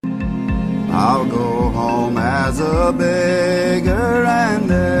I'll go home as a beggar and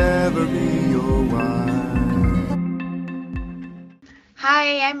never be your wife.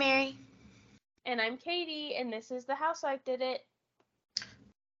 Hi, I'm Mary. And I'm Katie, and this is The Housewife Did It.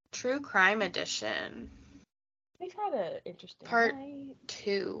 True Crime Edition. We've had an interesting Part night.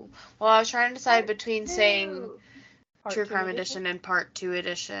 2. Well, I was trying to decide between two. saying Part True 2 Crime Edition and Part 2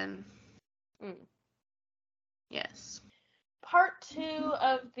 Edition. Yes. Part 2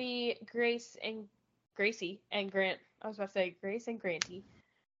 of the Gracie and Grant. I was about to say Grace and Granty.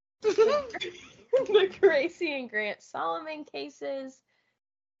 The Gracie and Grant Solomon cases.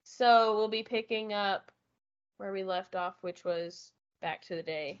 So we'll be picking up where we left off, which was back to the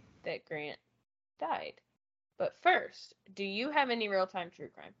day that Grant died. But first, do you have any real-time true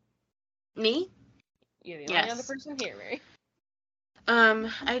crime? Me? You're the only other person here, Mary.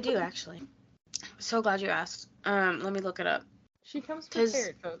 I do actually. So glad you asked. Let me look it up. She comes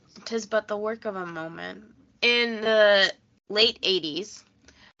prepared, folks. 'Tis but the work of a moment. In the late 80s,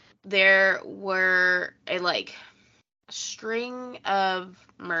 there were a string of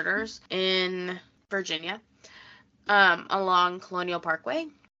murders in Virginia, along Colonial Parkway,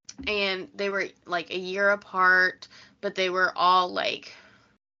 and they were like a year apart, but they were all like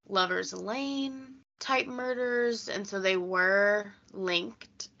Lover's Lane type murders, and so they were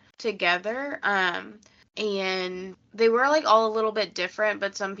linked together. And they were like all a little bit different,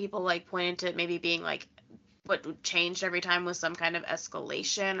 but some people like pointed to it maybe being like what changed every time was some kind of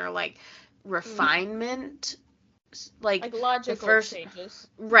escalation or like refinement. Like logical changes.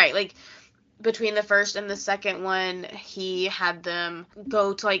 Right, like between the first and the second one, he had them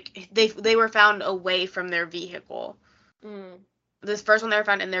go to like they were found away from their vehicle. This first one they were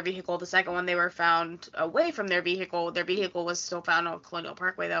found in their vehicle. The second one they were found away from their vehicle. Their vehicle was still found on Colonial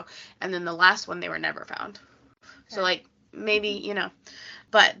Parkway though. And then the last one they were never found. Okay. So like maybe,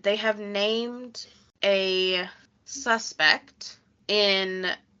 but they have named a suspect in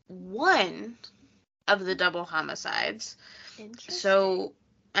one of the double homicides. So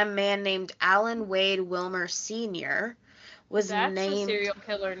a man named Alan Wade Wilmer Sr. was named... That's a serial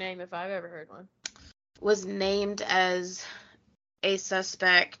killer name if I've ever heard one. Was named as a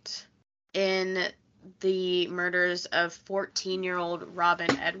suspect in the murders of 14-year-old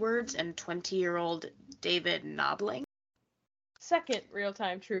Robin Edwards and 20-year-old David Knobling. Second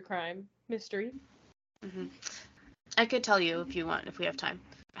real-time true crime mystery. Mm-hmm. I could tell you if you want, if we have time,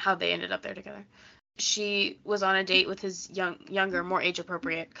 how they ended up there together. She was on a date with his younger, more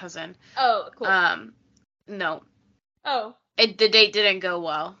age-appropriate cousin. Oh, cool. No. Oh. The date didn't go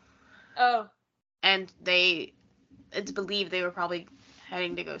well. Oh. And it's believed they were probably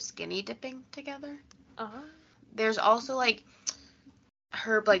heading to go skinny dipping together. Uh-huh. There's also, like,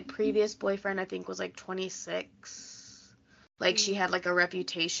 her, like, previous boyfriend, I think, was, like, 26. Like, she had, like, a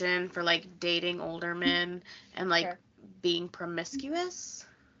reputation for, like, dating older men and, like, being promiscuous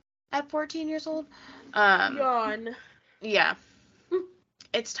at 14 years old. Yawn. Yeah.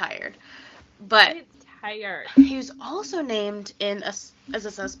 It's tired. But it's tired. He was also named as a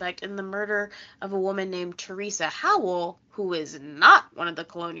suspect in the murder of a woman named Teresa Howell, who is not one of the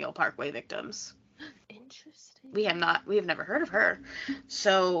Colonial Parkway victims. Interesting. We have never heard of her.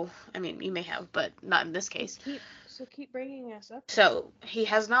 So, I mean, you may have, but not in this case. Keep bringing us up. So, he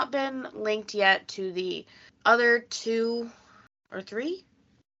has not been linked yet to the other 2 or 3?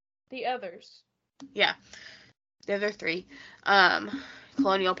 The others. Yeah. The other 3.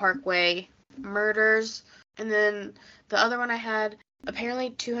 Colonial Parkway murders. And then the other one I had,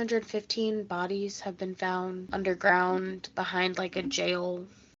 apparently 215 bodies have been found underground behind like a jail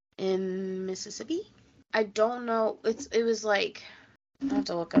in Mississippi. I don't know. It was like, I'll have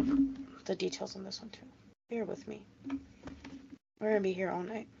to look up the details on this one too. Bear with me. We're going to be here all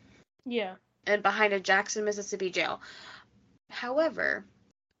night. Yeah. And behind a Jackson, Mississippi jail. However,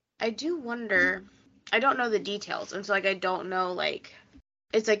 I do wonder, I don't know the details. And so like I don't know like,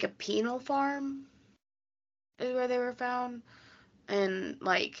 it's like a penal farm is where they were found. And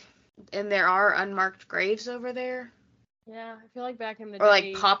there are unmarked graves over there. Yeah, I feel like back in the day. Or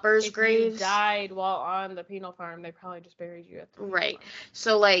like paupers' graves. If you died while on the penal farm, they probably just buried you at the penal farm.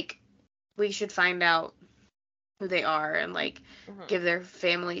 So like, we should find out who they are and like give their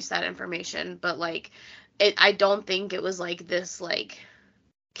families that information. But like, I don't think it was like this like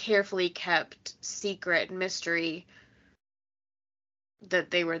carefully kept secret mystery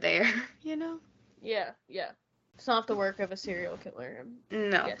that they were there, Yeah. It's not the work of a serial killer, I'm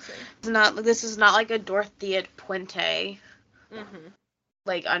guessing. It's not. This is not like a Dorothea Puente,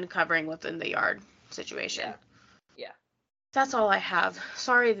 like uncovering within the yard situation. Yeah. That's all I have.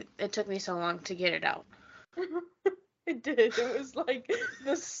 Sorry it took me so long to get it out. It did. It was like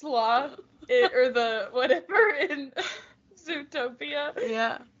the sloth or the whatever in Zootopia.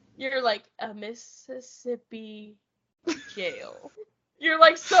 Yeah. You're like a Mississippi jail. You're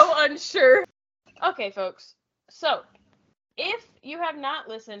like so unsure. Okay, folks. So, if you have not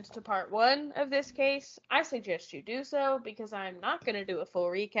listened to part 1 of this case, I suggest you do so because I'm not going to do a full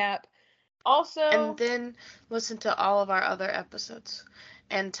recap. Also, And then listen to all of our other episodes.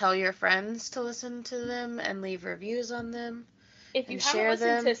 And tell your friends to listen to them and leave reviews on them. if you and haven't share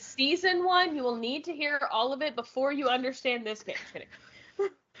listened them. to season 1, you will need to hear all of it before you understand this case. Kidding.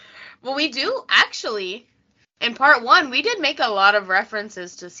 Well, we do actually. In part 1, we did make a lot of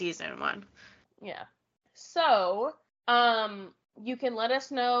references to season 1. Yeah. So, you can let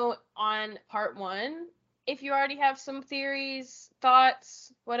us know on part 1 if you already have some theories,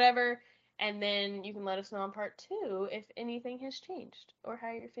 thoughts, whatever, and then you can let us know on part 2 if anything has changed or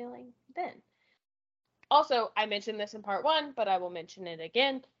how you're feeling then. Also, I mentioned this in part 1, but I will mention it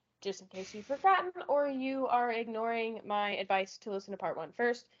again just in case you've forgotten or you are ignoring my advice to listen to part 1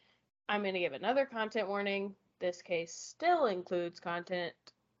 first. I'm going to give another content warning. This case still includes content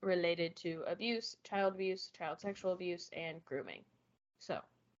related to abuse, child sexual abuse, and grooming. So,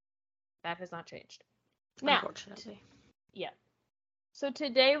 that has not changed. Now, Unfortunately. Yeah. So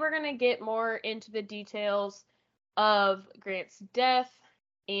today we're going to get more into the details of Grant's death,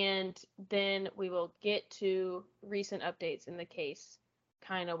 and then we will get to recent updates in the case,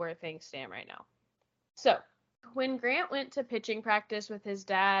 kind of where things stand right now. So, when Grant went to pitching practice with his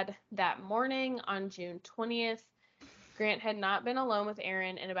dad that morning on June 20th, Grant had not been alone with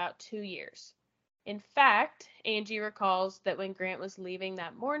Erin in about 2 years. In fact, Angie recalls that when Grant was leaving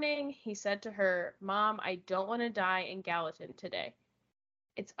that morning, he said to her, "Mom, I don't want to die in Gallatin today."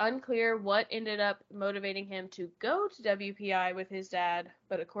 It's unclear what ended up motivating him to go to WPI with his dad,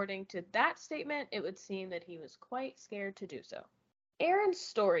 but according to that statement, it would seem that he was quite scared to do so. Aaron's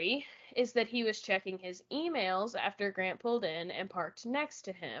story is that he was checking his emails after Grant pulled in and parked next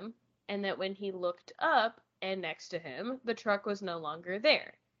to him, and that when he looked up and next to him, the truck was no longer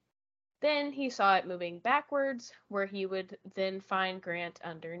there. Then he saw it moving backwards, where he would then find Grant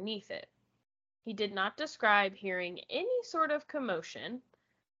underneath it. He did not describe hearing any sort of commotion,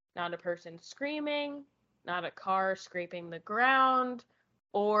 not a person screaming, not a car scraping the ground,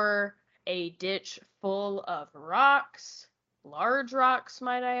 or a ditch full of rocks, large rocks,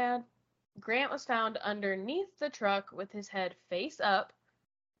 might I add. Grant was found underneath the truck with his head face up,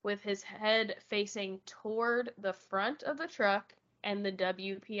 with his head facing toward the front of the truck and the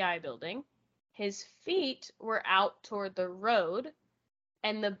WPI building. His feet were out toward the road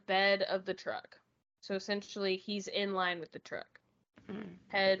and the bed of the truck. So essentially, he's in line with the truck.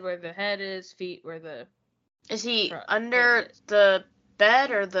 Head where the head is, feet where the Is he truck under is. the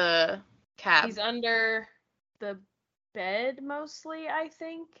bed or the cab? He's under the bed mostly, I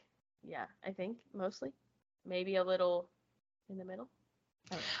think. Yeah, I think mostly. Maybe a little in the middle.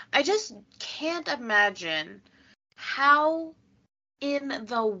 I just can't imagine how in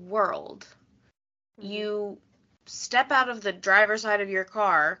the world you step out of the driver's side of your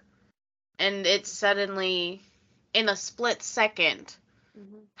car and it suddenly, in a split second,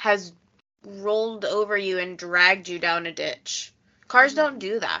 has rolled over you and dragged you down a ditch. Cars don't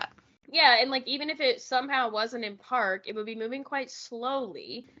do that. Yeah, and like even if it somehow wasn't in park, it would be moving quite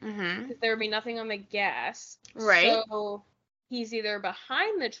slowly because there would be nothing on the gas. Right. So he's either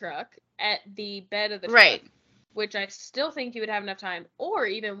behind the truck at the bed of the Right. truck, which I still think you would have enough time, or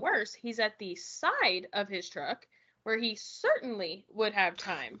even worse, he's at the side of his truck where he certainly would have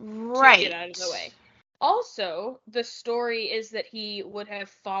time to get out of the way. Also, the story is that he would have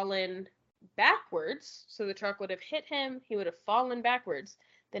fallen backwards, so the truck would have hit him, he would have fallen backwards.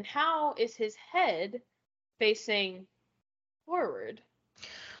 Then how is his head facing forward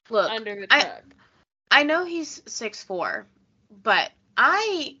under the truck? I know he's 6'4", but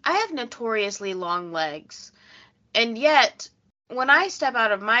I have notoriously long legs, and yet when I step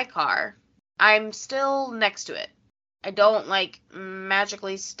out of my car, I'm still next to it. I don't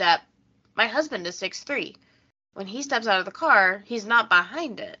magically step. My husband is 6'3". When he steps out of the car, he's not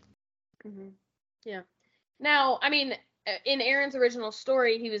behind it. Yeah. Now, I mean, in Aaron's original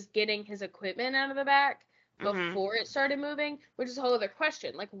story, he was getting his equipment out of the back before it started moving, which is a whole other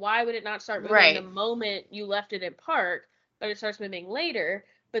question. Like, why would it not start moving the moment you left it in park, but it starts moving later?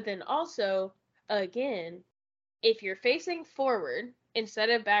 But then also, again, if you're facing forward instead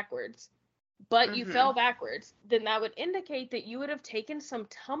of backwards, but you fell backwards, then that would indicate that you would have taken some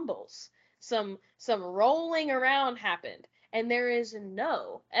tumbles. Some rolling around happened. And there is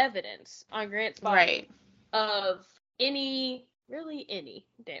no evidence on Grant's body of any really any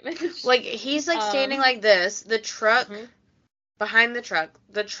damage. Like, he's, like, standing like this. The truck, behind the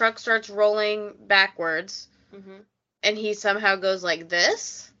truck starts rolling backwards. And he somehow goes like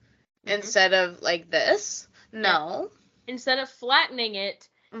this instead of like this. No. Yeah. Instead of flattening it,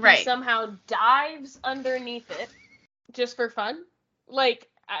 right. He somehow dives underneath it just for fun. Like,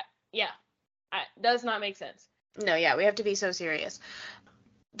 does not make sense. No, yeah, we have to be so serious.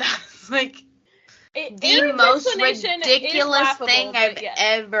 That's like the Aaron's most explanation ridiculous thing I've yes.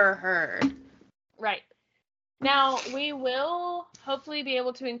 ever heard. Right. Now, we will hopefully be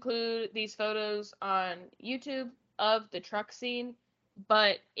able to include these photos on YouTube of the truck scene,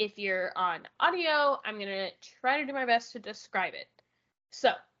 but if you're on audio, I'm going to try to do my best to describe it.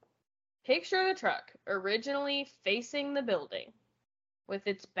 So, picture the truck originally facing the building with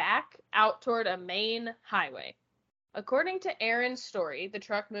its back out toward a main highway. According to Aaron's story, the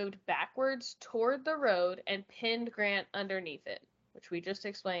truck moved backwards toward the road and pinned Grant underneath it, which we just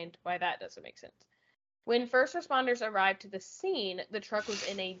explained why that doesn't make sense. When first responders arrived to the scene, the truck was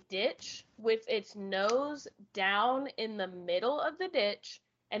in a ditch with its nose down in the middle of the ditch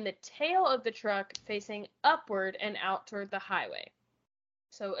and the tail of the truck facing upward and out toward the highway.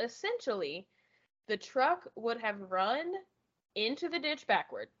 So essentially, the truck would have run into the ditch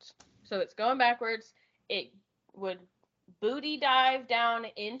backwards. So it's going backwards. It would booty dive down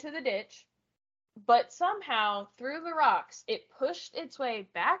into the ditch, but somehow through the rocks, it pushed its way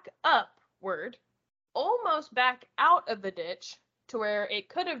back upward, almost back out of the ditch to where it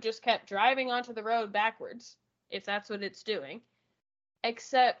could have just kept driving onto the road backwards, if that's what it's doing,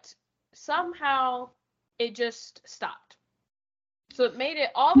 except somehow it just stopped. So it made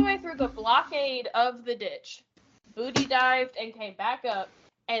it all the way through the blockade of the ditch, booty dived and came back up,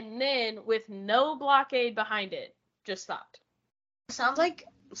 and then with no blockade behind it, just stopped. Sounds like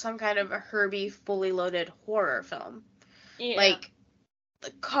some kind of a Herbie fully loaded horror film. Yeah. Like,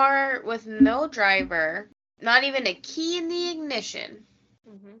 the car with no driver, not even a key in the ignition,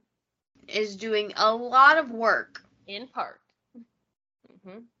 is doing a lot of work. In park.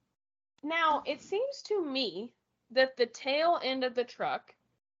 Now, it seems to me that the tail end of the truck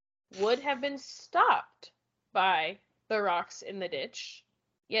would have been stopped by the rocks in the ditch,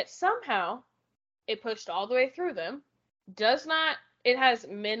 yet somehow it pushed all the way through them. It has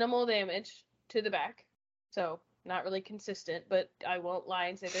minimal damage to the back, so not really consistent, but I won't lie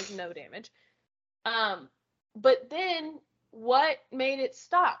and say there's no damage. But then what made it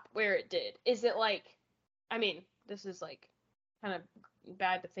stop where it did? Is it like, I mean, this is like kind of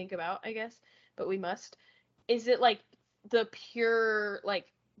bad to think about, I guess, but we must. Is it like the pure like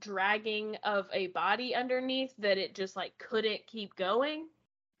dragging of a body underneath that it just like couldn't keep going?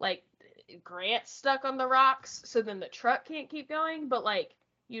 Like Grant stuck on the rocks, so then the truck can't keep going, but like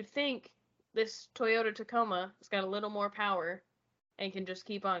you'd think this Toyota Tacoma has got a little more power and can just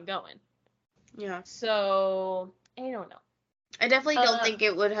keep on going. Yeah. So, I don't know. I definitely don't think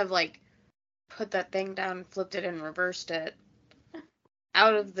it would have, like, put that thing down, flipped it, and reversed it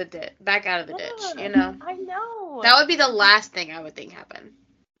out of the back out of the ditch, you know? I know. That would be the last thing I would think happened.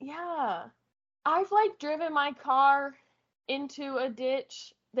 Yeah. I've, like, driven my car into a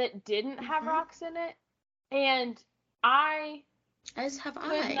ditch that didn't have rocks in it, and I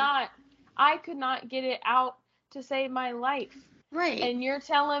could not get it out to save my life. Right. And you're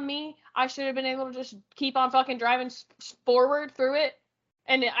telling me I should have been able to just keep on fucking driving forward through it,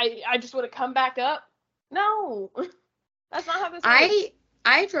 and I just would have come back up? No. That's not how this works.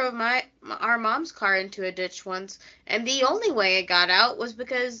 I drove our mom's car into a ditch once, and the only way it got out was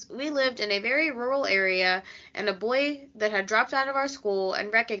because we lived in a very rural area, and a boy that had dropped out of our school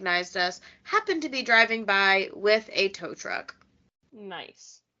and recognized us happened to be driving by with a tow truck.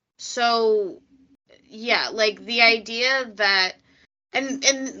 Nice. So, yeah, like, the idea that, and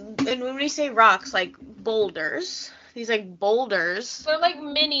when we say rocks, like, boulders, these, like, boulders. They're, like,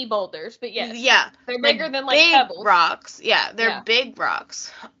 mini boulders, but yes. Yeah. They're bigger than, like, big pebbles. Rocks. Yeah, they're big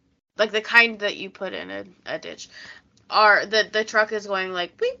rocks. Like, the kind that you put in a ditch. The truck is going,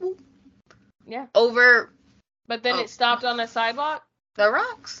 like, beep, boop. Yeah. Over. But then it stopped on a sidewalk? The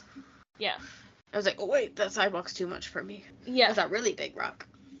rocks. Yeah. I was like, oh, wait, that sidewalk's too much for me. Yeah. That's a really big rock.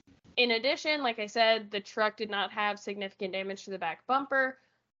 In addition, like I said, the truck did not have significant damage to the back bumper,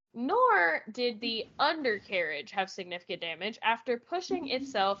 nor did the undercarriage have significant damage after pushing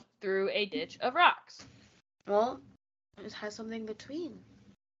itself through a ditch of rocks. Well, it has something between.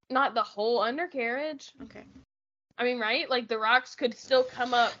 Not the whole undercarriage. Okay. I mean, right? Like, the rocks could still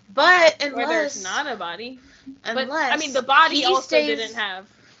come up but where there's not a body. Unless but, I mean, the body also didn't have...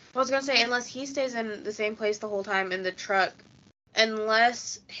 I was going to say, unless he stays in the same place the whole time in the truck,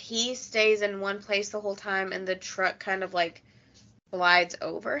 unless he stays in one place the whole time and the truck kind of, like, glides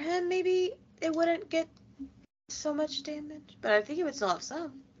over him, maybe it wouldn't get so much damage. But I think it would still have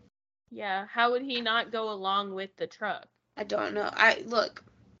some. Yeah, how would he not go along with the truck? I don't know. I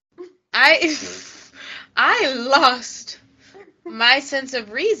I lost my sense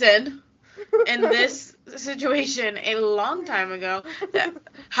of reason in this situation a long time ago.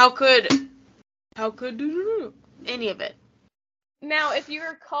 How could any of it? Now, if you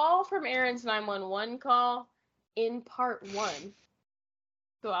recall from Aaron's 911 call in part 1,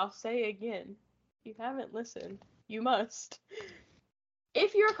 so I'll say again, if you haven't listened, you must.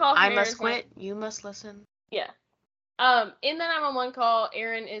 If you recall from I Aaron's must quit. You must listen. Yeah. In the 911 call,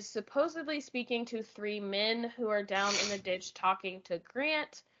 Aaron is supposedly speaking to 3 men who are down in the ditch talking to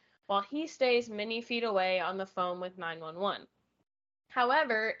Grant, while he stays many feet away on the phone with 911.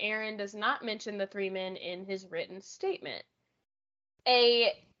 However, Aaron does not mention the 3 men in his written statement.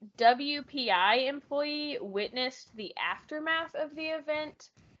 A WPI employee witnessed the aftermath of the event,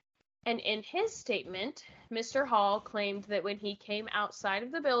 and in his statement, Mr. Hall claimed that when he came outside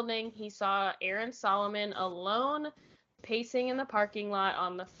of the building, he saw Aaron Solomon alone, pacing in the parking lot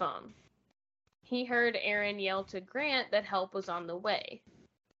on the phone. He heard Aaron yell to Grant that help was on the way.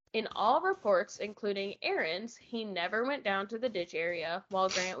 In all reports, including Aaron's, he never went down to the ditch area while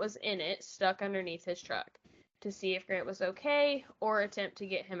Grant was in it, stuck underneath his truck, to see if Grant was okay or attempt to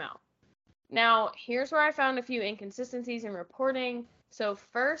get him out. Now, here's where I found a few inconsistencies in reporting. So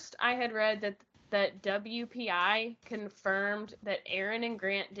first, I had read that WPI confirmed that Aaron and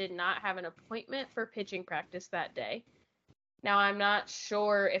Grant did not have an appointment for pitching practice that day. Now, I'm not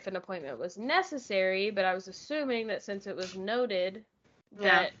sure if an appointment was necessary, but I was assuming that since it was noted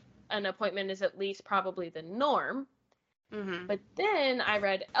that an appointment is at least probably the norm. Mm-hmm. But then I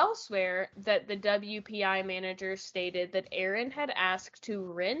read elsewhere that the WPI manager stated that Aaron had asked to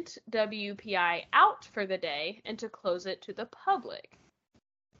rent WPI out for the day and to close it to the public.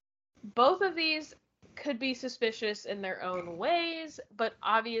 Both of these could be suspicious in their own ways, but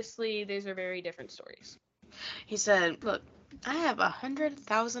obviously these are very different stories. He said, look, I have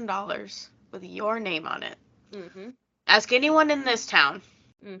 $100,000 with your name on it. Mm-hmm. Ask anyone in this town.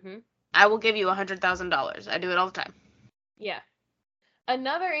 Mm-hmm. I will give you $100,000. I do it all the time. Yeah.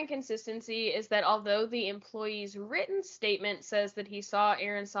 Another inconsistency is that although the employee's written statement says that he saw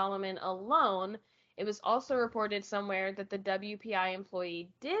Aaron Solomon alone, it was also reported somewhere that the WPI employee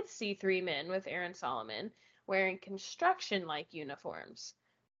did see 3 men with Aaron Solomon wearing construction-like uniforms.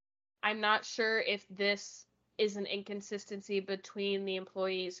 I'm not sure if this is an inconsistency between the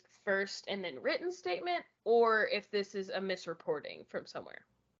employee's first and then written statement, or if this is a misreporting from somewhere.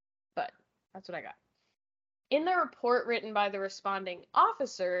 But that's what I got. In the report written by the responding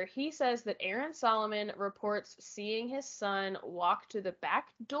officer, he says that Aaron Solomon reports seeing his son walk to the back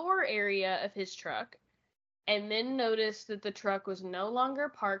door area of his truck and then noticed that the truck was no longer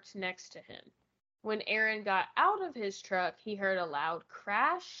parked next to him. When Aaron got out of his truck, he heard a loud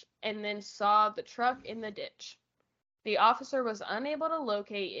crash and then saw the truck in the ditch. The officer was unable to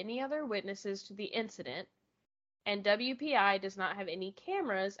locate any other witnesses to the incident, and WPI does not have any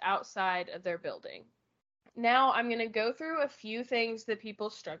cameras outside of their building. Now, I'm going to go through a few things that people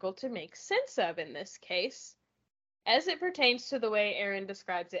struggle to make sense of in this case, as it pertains to the way Aaron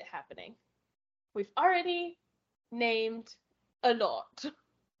describes it happening. We've already named a lot.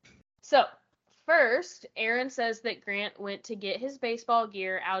 So, first, Aaron says that Grant went to get his baseball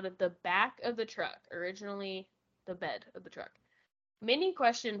gear out of the back of the truck, originally the bed of the truck. Many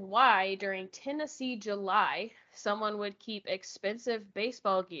questioned why, during Tennessee July, someone would keep expensive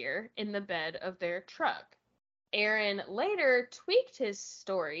baseball gear in the bed of their truck. Aaron later tweaked his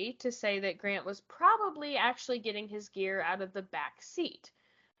story to say that Grant was probably actually getting his gear out of the back seat,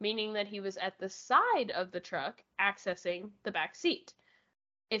 meaning that he was at the side of the truck accessing the back seat.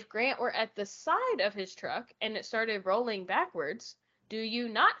 If Grant were at the side of his truck and it started rolling backwards, do you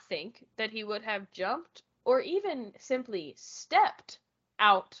not think that he would have jumped or even simply stepped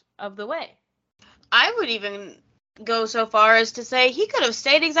out of the way? I would even go so far as to say he could have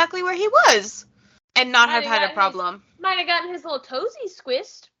stayed exactly where he was and not have had a problem. Might have gotten his little toesies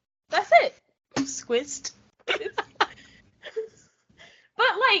squished. That's it. Squished. But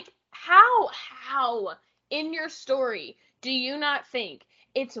like, how in your story do you not think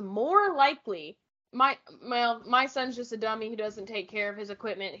it's more likely my son's just a dummy who doesn't take care of his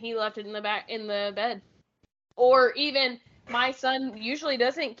equipment. He left it in the bed. Or even my son usually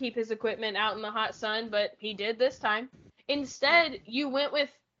doesn't keep his equipment out in the hot sun, but he did this time. Instead, you went with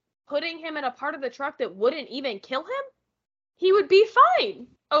putting him in a part of the truck that wouldn't even kill him? He would be fine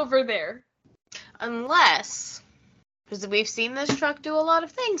over there. Unless, because we've seen this truck do a lot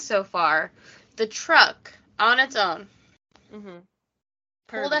of things so far, the truck on its own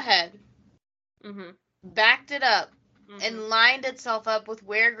pulled ahead, Mm-hmm. backed it up, Mm-hmm. and lined itself up with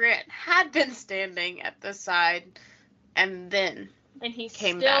where Grant had been standing at the side, and then And he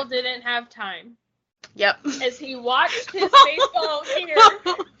came still back. didn't have time. Yep. As he watched his baseball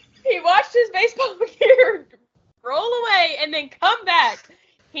gear roll away and then come back.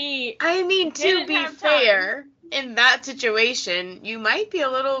 I mean, to didn't be have fair, in that situation, you might be a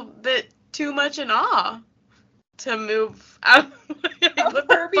little bit too much in awe to move out. Of What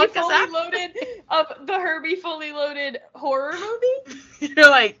the fuck is happening? of the Herbie fully loaded horror movie. You're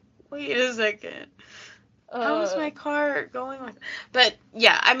like, wait a second. How is Uh, my car going like that? But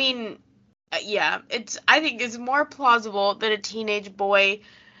yeah, I mean, yeah, I think it's more plausible that a teenage boy,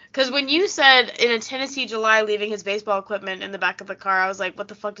 because when you said in a Tennessee July leaving his baseball equipment in the back of the car, I was like, what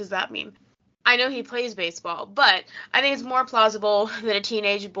the fuck does that mean? I know he plays baseball, but I think it's more plausible that a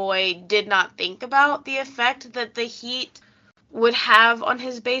teenage boy did not think about the effect that the heat would have on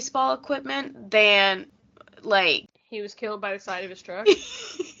his baseball equipment than, like, he was killed by the side of his truck.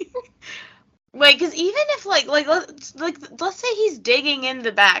 Like, because even if, let's say he's digging in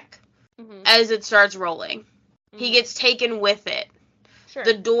the back Mm-hmm. as it starts rolling. Mm-hmm. He gets taken with it. Sure.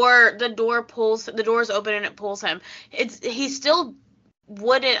 The door's open and it pulls him. He still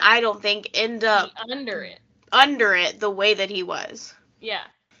wouldn't, I don't think, end up Be under it the way that he was. Yeah.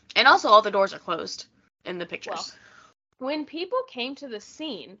 And also all the doors are closed in the pictures. Well, when people came to the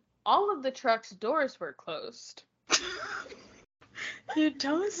scene, all of the truck's doors were closed. You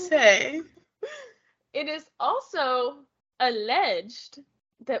don't say. It is also alleged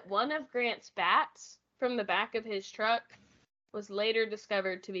that one of Grant's bats from the back of his truck was later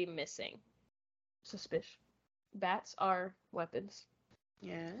discovered to be missing. Suspicious. Bats are weapons.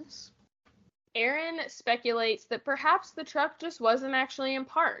 Yes. Aaron speculates that perhaps the truck just wasn't actually in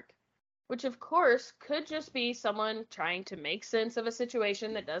park, which of course could just be someone trying to make sense of a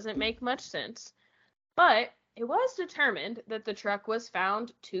situation that doesn't make much sense. But it was determined that the truck was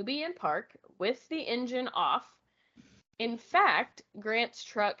found to be in park with the engine off. In fact, Grant's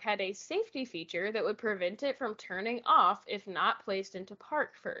truck had a safety feature that would prevent it from turning off if not placed into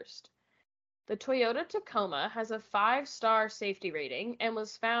park first. The Toyota Tacoma has a 5-star safety rating and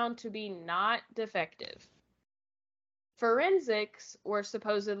was found to be not defective. Forensics were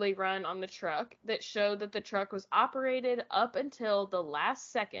supposedly run on the truck that showed that the truck was operated up until the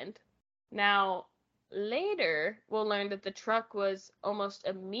last second. Now, later, we'll learn that the truck was almost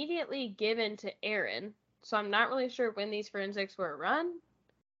immediately given to Aaron, so I'm not really sure when these forensics were run,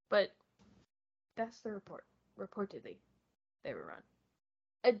 but that's the report. Reportedly, they were run.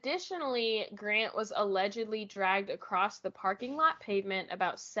 Additionally, Grant was allegedly dragged across the parking lot pavement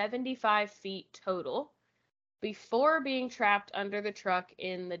about 75 feet total before being trapped under the truck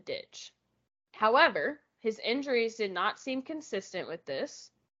in the ditch. However, his injuries did not seem consistent with this.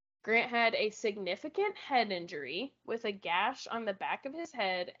 Grant had a significant head injury with a gash on the back of his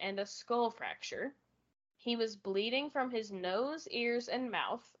head and a skull fracture. He was bleeding from his nose, ears, and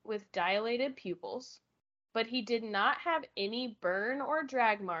mouth with dilated pupils, but he did not have any burn or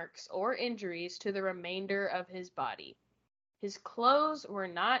drag marks or injuries to the remainder of his body. His clothes were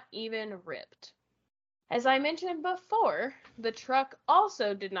not even ripped. As I mentioned before, the truck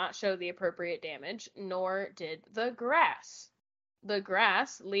also did not show the appropriate damage, nor did the grass. The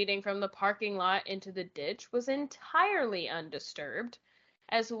grass leading from the parking lot into the ditch was entirely undisturbed,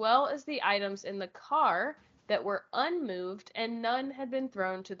 as well as the items in the car that were unmoved and none had been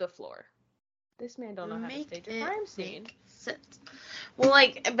thrown to the floor. This man don't know how to stage a crime scene. Sense.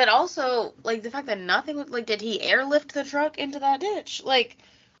 Well, but also, the fact that nothing was, did he airlift the truck into that ditch?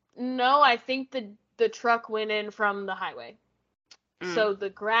 No, I think the truck went in from the highway. So the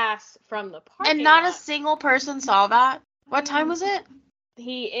grass from the parking and not lot, a single person saw that? What time was it?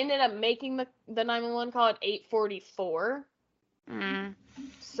 He ended up making the 911 call at 8:44.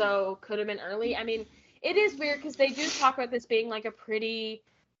 So could have been early. I mean, it is weird because they do talk about this being a pretty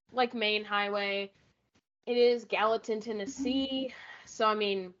main highway. It is Gallatin, Tennessee. So I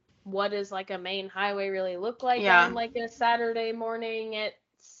mean, what does a main highway really look like on a Saturday morning at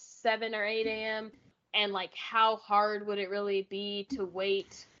 7 or 8 a.m.? And how hard would it really be to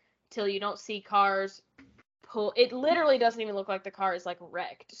wait till you don't see cars pull? It literally doesn't even look like the car is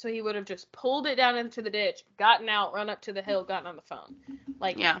wrecked. So he would have just pulled it down into the ditch, gotten out, run up to the hill, gotten on the phone.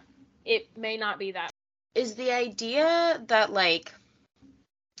 It may not be that. Is the idea that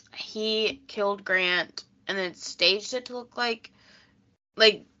he killed Grant and then staged it to look like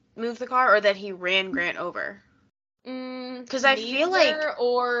move the car, or that he ran Grant over? Because I feel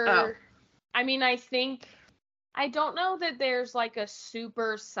I mean, I don't know that there's a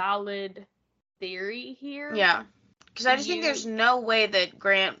super solid theory here. Yeah. Because I just think there's no way that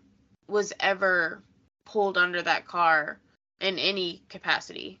Grant was ever pulled under that car in any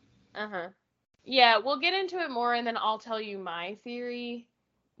capacity. Uh-huh. Yeah, we'll get into it more, and then I'll tell you my theory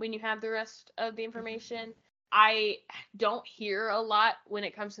when you have the rest of the information. I don't hear a lot when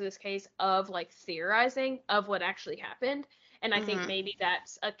it comes to this case of, like, theorizing of what actually happened, and I think maybe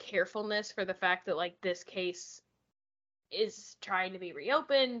that's a carefulness for the fact that, like, this case is trying to be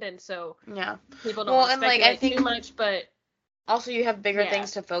reopened, and so people don't want to speculate too much, but also you have bigger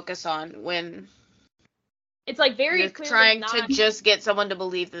things to focus on when it's, like, very you're clearly trying to just get someone to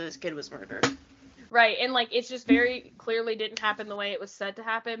believe that this kid was murdered. Right, and, like, it's just very clearly didn't happen the way it was said to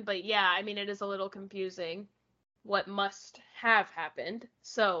happen, but yeah, I mean, it is a little confusing what must have happened.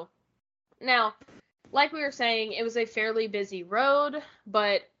 So, now, like we were saying, it was a fairly busy road,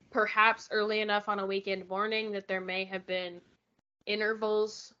 but perhaps early enough on a weekend morning that there may have been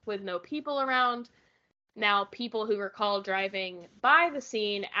intervals with no people around. Now, people who recall driving by the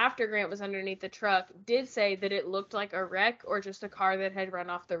scene after Grant was underneath the truck did say that it looked like a wreck or just a car that had run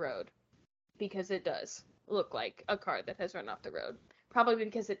off the road. Because it does look like a car that has run off the road. Probably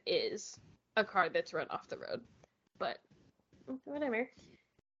because it is a car that's run off the road. But, whatever.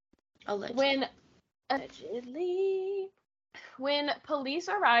 Allegedly. When police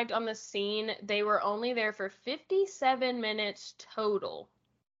arrived on the scene, they were only there for 57 minutes total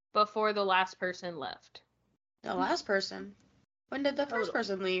before the last person left. The last person? When did the first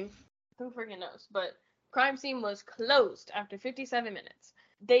person leave? Who freaking knows? But crime scene was closed after 57 minutes.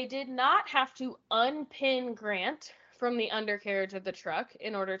 They did not have to unpin Grant from the undercarriage of the truck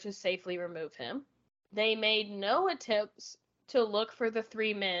in order to safely remove him. They made no attempts to look for the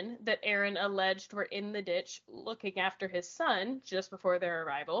 3 men that Aaron alleged were in the ditch looking after his son just before their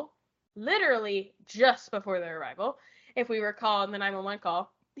arrival. Literally just before their arrival. If we recall in the 911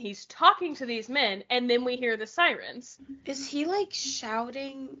 call, he's talking to these men, and then we hear the sirens. Is he, like,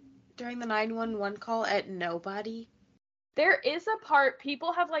 shouting during the 911 call at nobody? There is a part,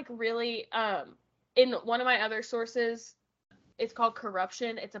 people have, like, really, in one of my other sources, it's called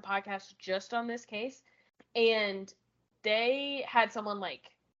Corruption. It's a podcast just on this case. And they had someone, like,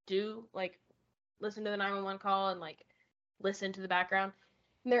 listen to the 911 call and, like, listen to the background.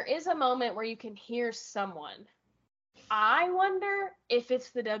 And there is a moment where you can hear someone. I wonder if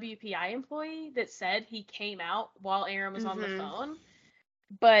it's the WPI employee that said he came out while Aaron was on the phone.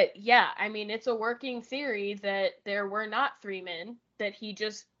 But yeah, I mean, it's a working theory that there were not 3 men, that he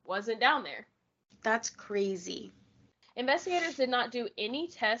just wasn't down there. That's crazy. Investigators did not do any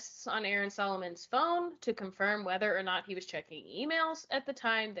tests on Aaron Solomon's phone to confirm whether or not he was checking emails at the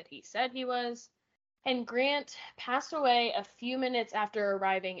time that he said he was. And Grant passed away a few minutes after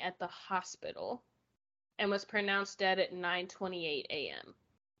arriving at the hospital and was pronounced dead at 9:28 a.m.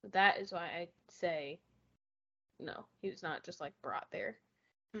 That is why I say no, he was not just, like, brought there.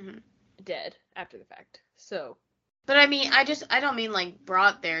 Dead after the fact. So, but I mean, I don't mean, like,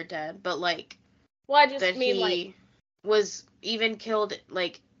 brought there dead, but, like, well, I just that mean, he like, was even killed,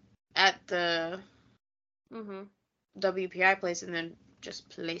 like, at the WPI place and then just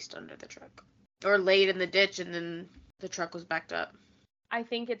placed under the truck, or laid in the ditch and then the truck was backed up. I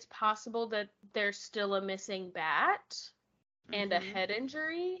think it's possible that there's still a missing bat and a head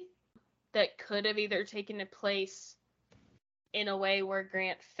injury that could have either taken place in a way where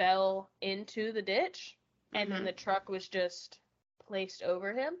Grant fell into the ditch and then the truck was just placed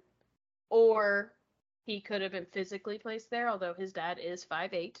over him, or he could have been physically placed there, although his dad is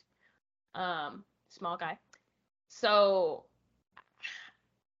 5'8", small guy. So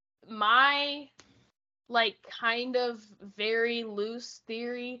my, like, kind of very loose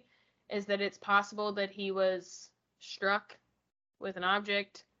theory is that it's possible that he was struck with an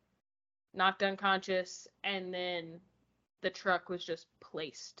object, knocked unconscious, and then the truck was just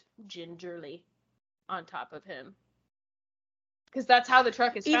placed gingerly on top of him. Because that's how the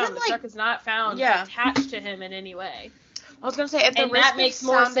truck is found. The truck is not found attached to him in any way. I was going to say, that makes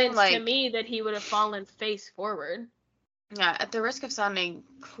more sense to me that he would have fallen face forward. Yeah, at the risk of sounding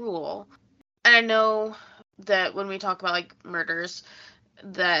cruel, and I know that when we talk about, like, murders,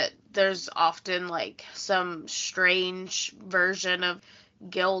 that there's often, like, some strange version of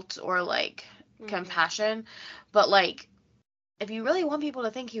guilt or, like, compassion, but, like, if you really want people to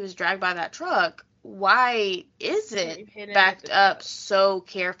think he was dragged by that truck, why is it backed up so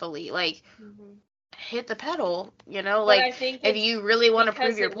carefully? Like, hit the pedal, you know? But like, if you really want to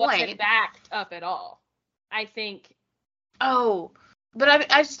prove your point. It wasn't backed up at all. I think. Oh,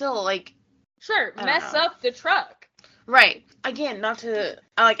 but I still, like. Sure, mess up the truck. Right. Again, not to,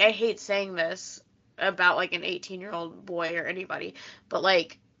 like, I hate saying this about, like, an 18-year-old boy or anybody, but,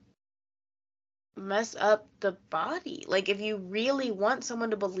 like, mess up the body. Like, if you really want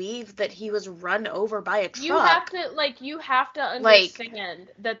someone to believe that he was run over by a truck, you have to like, understand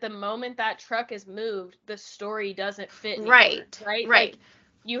that the moment that truck is moved, the story doesn't fit anymore, right, right? right. Like,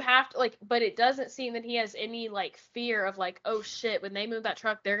 you have to, like, but it doesn't seem that he has any, like, fear of, like, oh shit, when they move that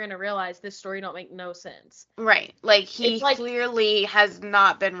truck, they're gonna realize this story don't make no sense. Right. Like, he It's like, clearly has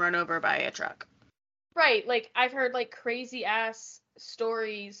not been run over by a truck. right, like, I've heard, like, crazy ass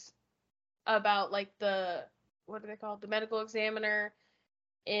stories about, like, what are they called? The medical examiner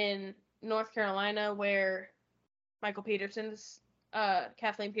in North Carolina where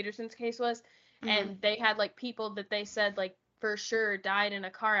Kathleen Peterson's case was, and they had, like, people that they said, like, for sure died in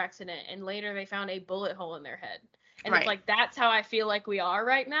a car accident, and later they found a bullet hole in their head. And Right. it's like, that's how I feel like we are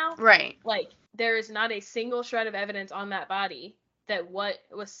right now. Right. Like, there is not a single shred of evidence on that body that what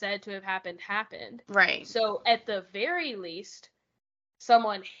was said to have happened. Right. So, at the very least,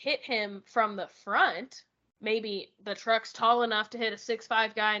 someone hit him from the front. Maybe the truck's tall enough to hit a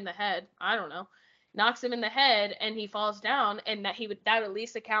 6'5" guy in the head. I don't know. Knocks him in the head and he falls down, and that would at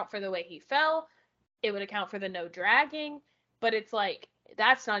least account for the way he fell. It would account for the no dragging, but it's like,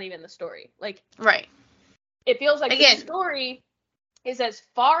 that's not even the story. Like, right. It feels like Again, the story is as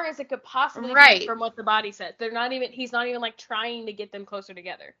far as it could possibly right. be from what the body says. He's not even like trying to get them closer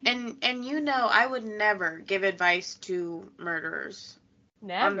together. And I would never give advice to murderers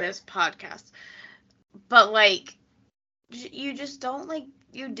on this podcast. But, like, you just don't, like,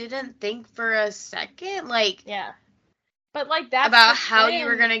 you didn't think for a second, like, yeah. But, like, that's about how you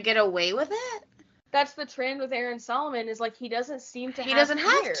were gonna get away with it. That's the trend with Aaron Solomon, is like, he doesn't seem to he doesn't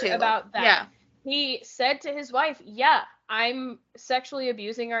have to about that. Yeah. He said to his wife, yeah, I'm sexually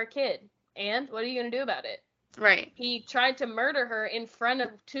abusing our kid, and what are you gonna do about it? Right. He tried to murder her in front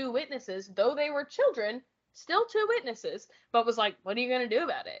of 2 witnesses, though they were children, still 2 witnesses, but was like, what are you gonna do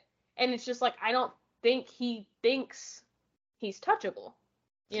about it? And it's just like, I don't think he thinks he's touchable.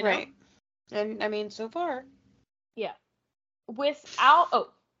 You know? Right. And I mean, so far. Yeah. I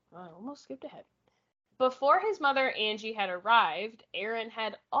almost skipped ahead. Before his mother, Angie, had arrived, Aaron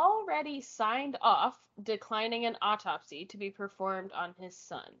had already signed off declining an autopsy to be performed on his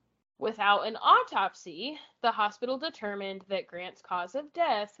son. Without an autopsy, the hospital determined that Grant's cause of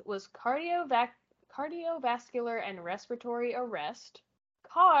death was cardiovascular and respiratory arrest,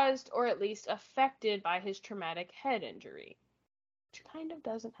 caused or at least affected by his traumatic head injury. Which kind of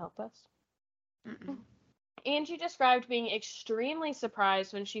doesn't help us. Mm-mm. Angie described being extremely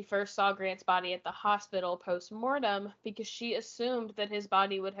surprised when she first saw Grant's body at the hospital post-mortem, because she assumed that his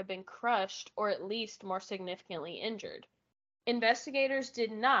body would have been crushed or at least more significantly injured. Investigators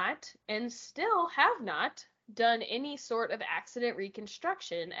did not, and still have not, done any sort of accident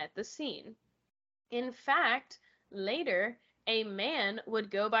reconstruction at the scene. In fact, later, a man would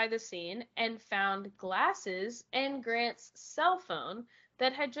go by the scene and found glasses and Grant's cell phone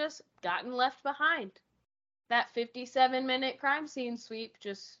that had just gotten left behind. That 57-minute crime scene sweep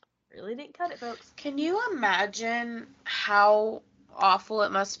just really didn't cut it, folks. Can you imagine how awful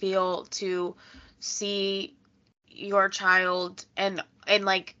it must feel to see your child and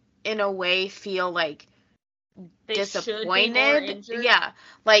like, in a way, feel like They disappointed? Yeah,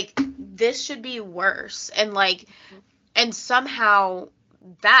 like, this should be worse, and like, and somehow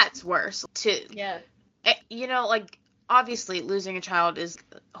that's worse you know, like, obviously losing a child is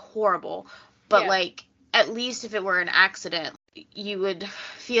horrible, but like, at least if it were an accident, you would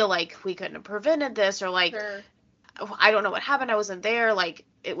feel like we couldn't have prevented this, or like, I don't know what happened, I wasn't there, like,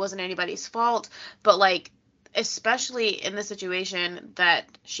 it wasn't anybody's fault. But like, especially in the situation that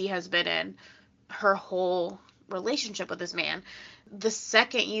she has been in her whole relationship with this man, the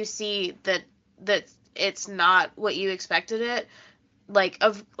second you see that it's not what you expected it, like,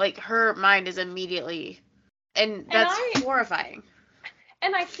 her mind is immediately, and that's horrifying.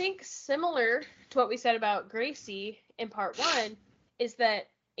 And I think, similar to what we said about Gracie in part 1, is that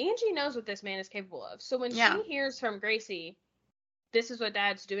Angie knows what this man is capable of. So when she hears from Gracie, this is what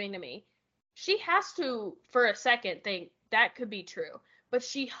Dad's doing to me, she has to, for a second, think that could be true. But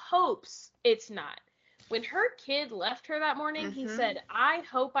she hopes it's not. When her kid left her that morning, he said, I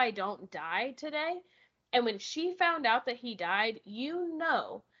hope I don't die today. And when she found out that he died, you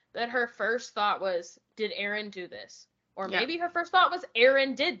know that her first thought was, did Aaron do this? Or maybe her first thought was,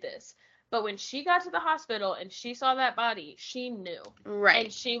 Aaron did this. But when she got to the hospital and she saw that body, she knew. Right.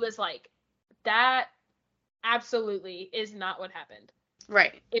 And she was like, that absolutely is not what happened.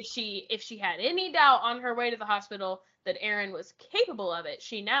 Right. If she had any doubt on her way to the hospital that Aaron was capable of it,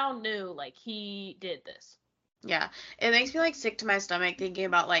 she now knew, like, he did this. Yeah. It makes me, like, sick to my stomach thinking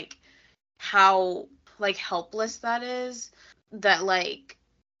about, like, how, like, helpless that is. That, like,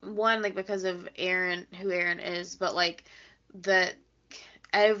 one, like, because of Aaron, who Aaron is, but, like, that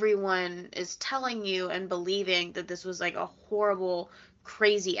everyone is telling you and believing that this was, like, a horrible,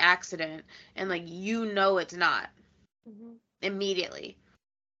 crazy accident, and, like, it's not Mhm. immediately.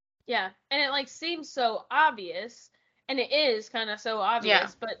 Yeah, and it like seems so obvious, and it is kind of so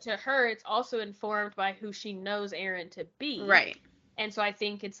obvious, but to her it's also informed by who she knows Aaron to be. Right. And so I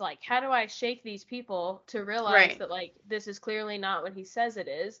think it's like, how do I shake these people to realize Right. that like this is clearly not what he says it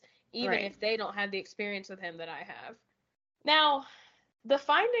is, even Right. if they don't have the experience with him that I have. Now, the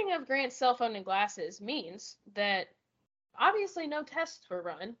finding of Grant's cell phone and glasses means that obviously no tests were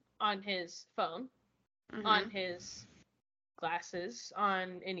run on his phone, on his glasses,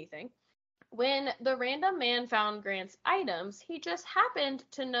 on anything. When the random man found Grant's items, he just happened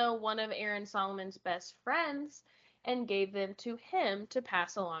to know one of Aaron Solomon's best friends and gave them to him to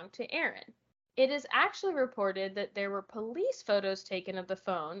pass along to Aaron. It is actually reported that there were police photos taken of the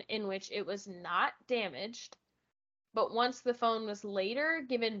phone in which it was not damaged, but once the phone was later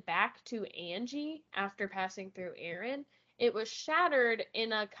given back to Angie after passing through Aaron, it was shattered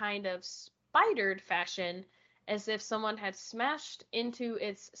in a kind of spidered fashion as if someone had smashed into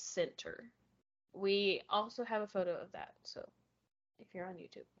its center. We also have a photo of that, so if you're on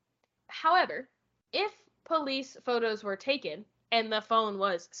YouTube. However, if police photos were taken and the phone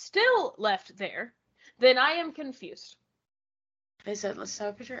was still left there, then I am confused. They said, let's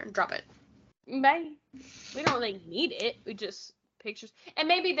have a picture and drop it. Bye. We don't really need it. We just pictures. And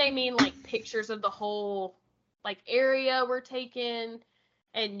maybe they mean like pictures of the whole like area were taken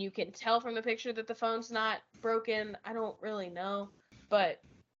and you can tell from the picture that the phone's not broken. I don't really know. But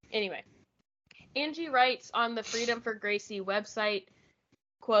anyway, Angie writes on the Freedom for Gracie website,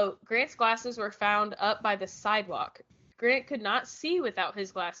 quote, Grant's glasses were found up by the sidewalk. Grant could not see without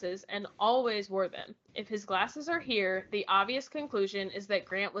his glasses and always wore them. If his glasses are here, the obvious conclusion is that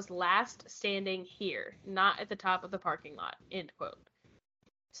Grant was last standing here, not at the top of the parking lot, end quote.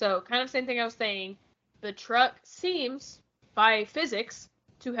 So, kind of same thing I was saying. The truck seems, by physics,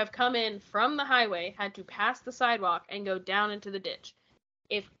 to have come in from the highway, had to pass the sidewalk, and go down into the ditch.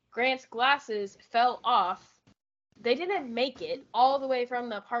 If Grant's glasses fell off, they didn't make it all the way from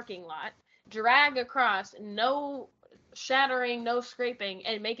the parking lot, drag across, no shattering, no scraping,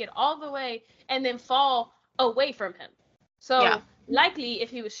 and make it all the way, and then fall away from him. So, likely,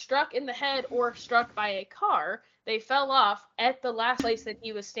 if he was struck in the head or struck by a car, they fell off at the last place that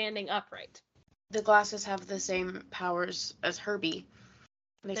he was standing upright. The glasses have the same powers as Herbie.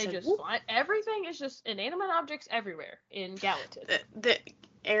 They just fly. Everything is just inanimate objects everywhere in Gallatin.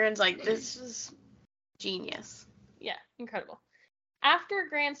 Aaron's like, this is genius. Yeah, incredible. After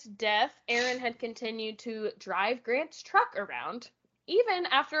Grant's death, Aaron had continued to drive Grant's truck around, even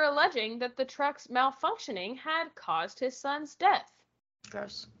after alleging that the truck's malfunctioning had caused his son's death.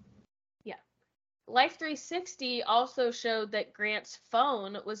 Gross. Yeah. Life 360 also showed that Grant's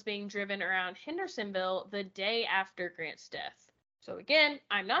phone was being driven around Hendersonville the day after Grant's death. So again,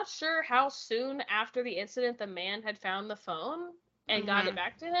 I'm not sure how soon after the incident the man had found the phone and got it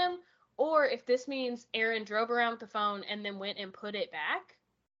back to him, or if this means Aaron drove around with the phone and then went and put it back.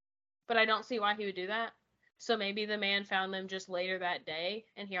 But I don't see why he would do that. So maybe the man found them just later that day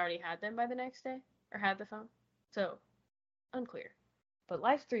and he already had them by the next day, or had the phone. So, unclear. But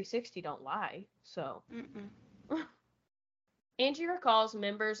Life 360 don't lie, so. Angie recalls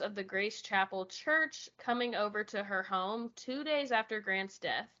members of the Grace Chapel Church coming over to her home 2 days after Grant's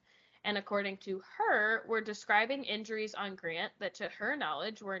death, and according to her, were describing injuries on Grant that to her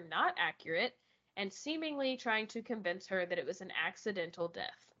knowledge were not accurate, and seemingly trying to convince her that it was an accidental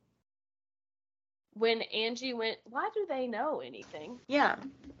death. When Angie went, why do they know anything? Yeah.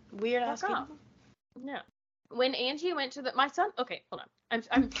 Weird ass people. Yeah. When Angie went to my son, okay, hold on.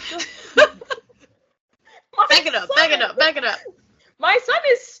 I'm still... Back it up. My son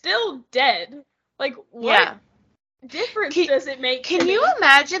is still dead. Like, what difference does it make? Can you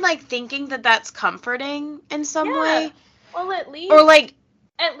imagine, like, thinking that that's comforting in some way? Well, at least. Or, like.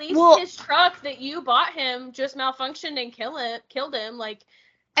 At least his truck that you bought him just malfunctioned and killed him, like.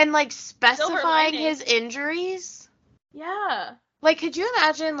 And, like, specifying his injuries? Yeah. Like, could you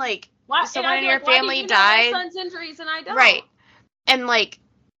imagine, like, someone in your family died? Why do you know my son's injuries and I don't? Right. And, like,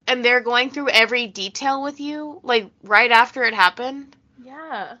 and they're going through every detail with you, like, right after it happened?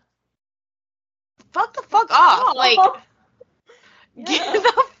 Yeah. Fuck the fuck off. Like, get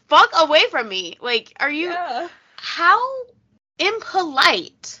the fuck away from me. Like, are you... Yeah. How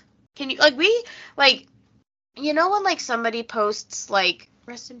impolite can you... Like, you know when, like, somebody posts, like,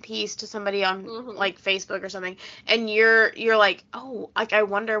 rest in peace to somebody on, like, Facebook or something, and you're like, oh, like, I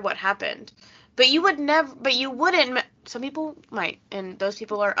wonder what happened. But you wouldn't some people might, and those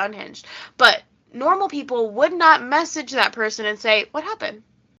people are unhinged. But normal people would not message that person and say, "What happened?"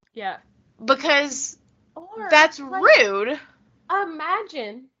 Yeah. Because Or that's like, rude.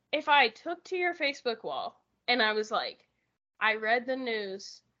 imagine if I took to your Facebook wall and I was like, I read the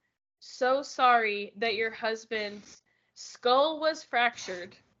news. So sorry that your husband's skull was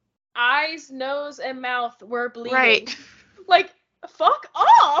fractured. Eyes, nose, and mouth were bleeding. Right. Like, fuck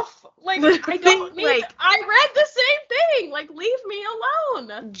off! Like, I Literally, don't need. like, I read the same thing. Like, leave me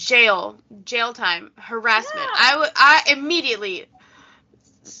alone. jail time, harassment. Yeah. I immediately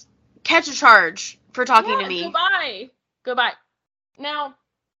catch a charge for talking to Yeah. me. Goodbye. Now,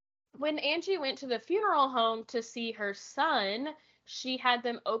 when Angie went to the funeral home to see her son, she had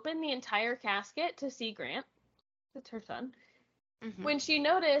them open the entire casket to see Grant. That's her son. Mhm. When she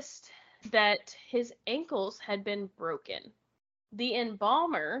noticed that his ankles had been broken, the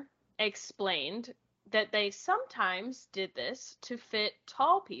embalmer explained that they sometimes did this to fit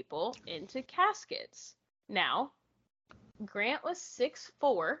tall people into caskets. Now, Grant was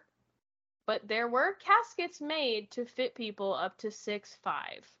 6'4", but there were caskets made to fit people up to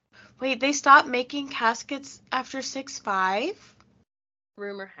 6'5". Wait, they stopped making caskets after 6'5"?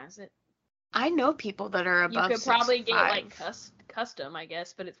 Rumor has it. I know people that are You above could probably get 6'5". like custom, I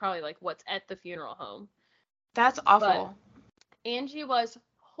guess, but it's probably like what's at the funeral home. That's But awful. Angie was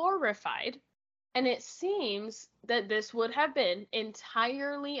horrified, and it seems that this would have been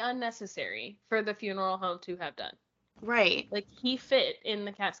entirely unnecessary for the funeral home to have done. Right. Like, he fit in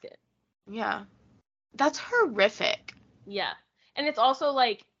the casket. Yeah. That's horrific. Yeah. And it's also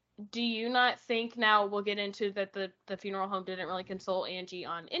like, do you not think, now we'll get into that the funeral home didn't really consult Angie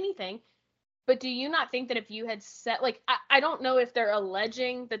on anything, but do you not think that if you had set, like, I don't know if they're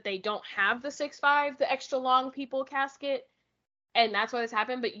alleging that they don't have the 6'5", the extra long people casket, and that's why this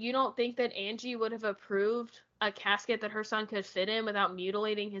happened, but you don't think that Angie would have approved a casket that her son could fit in without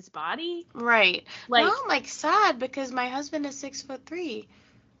mutilating his body? Right. Like, Now I'm like sad because my husband is 6'3".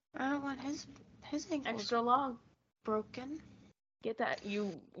 I don't want his ankles extra long. broken. Get that.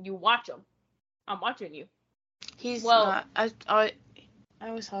 You watch him. I'm watching you. He's Well, not. I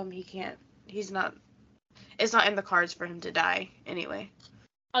always tell him he can't. He's not. It's not in the cards for him to die anyway.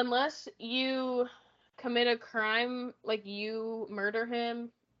 unless you commit a crime, like you murder him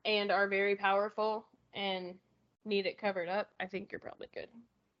and are very powerful and need it covered up, I think you're probably good.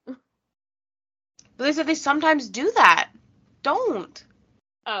 But they said they sometimes do that. Don't.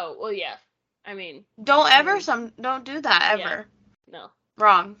 Oh, well, yeah. I mean, Don't do that yeah. ever. No.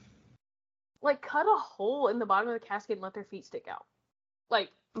 Wrong. Like, cut a hole in the bottom of the casket and let their feet stick out. Like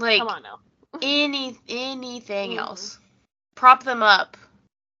come on now. anything else. Prop them up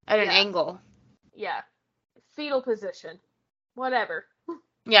at an Yeah. angle. Yeah. Fetal position. Whatever.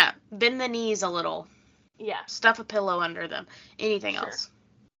 Yeah. Bend the knees a little. Yeah. Stuff a pillow under them. Anything Sure. else.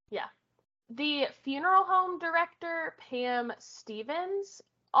 Yeah. The funeral home director, Pam Stevens,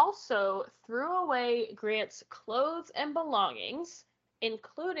 also threw away Grant's clothes and belongings,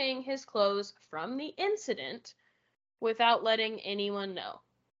 including his clothes from the incident, without letting anyone know.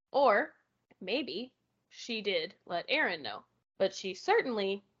 Or maybe she did let Aaron know, but she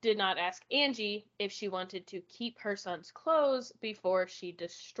certainly did not ask Angie if she wanted to keep her son's clothes before she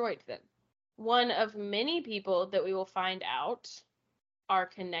destroyed them. One of many people that we will find out are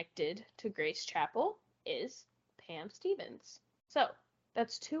connected to Grace Chapel is Pam Stevens. So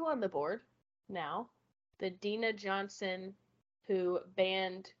that's 2 on the board. Now, the Dina Johnson who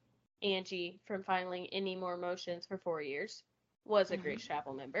banned Angie from filing any more motions for 4 years was a Grace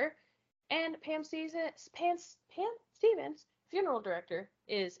Chapel member, and Pam Stevens, funeral director,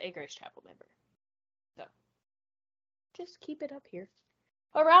 is a Grace Chapel member. So just keep it up here.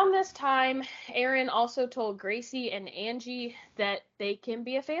 Around this time, Aaron also told Gracie and Angie that they can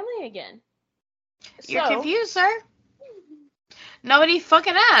be a family again. You're confused, sir. Nobody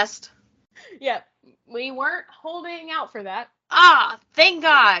fucking asked. Yeah, we weren't holding out for that. Ah, thank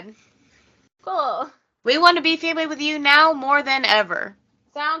God. Cool. We want to be family with you now more than ever.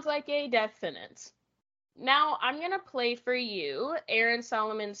 Sounds like a death sentence. Now, I'm going to play for you Aaron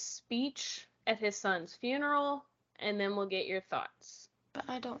Solomon's speech at his son's funeral, and then we'll get your thoughts. But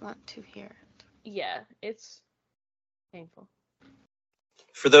I don't want to hear it. Yeah, it's painful.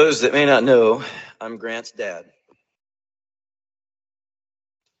 For those that may not know, I'm Grant's dad.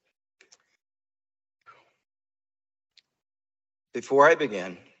 Before I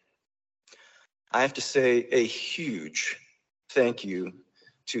begin, I have to say a huge thank you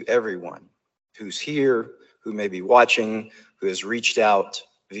to everyone who's here, who may be watching, who has reached out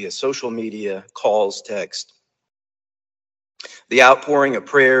via social media, calls, text. The outpouring of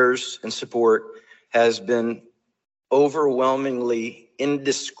prayers and support has been overwhelmingly,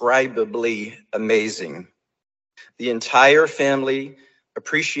 indescribably amazing. The entire family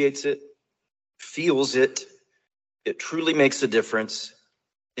appreciates it, feels it. It truly makes a difference.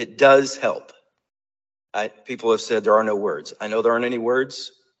 It does help. People have said there are no words. I know there aren't any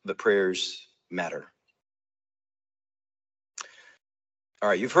words, but prayers matter. All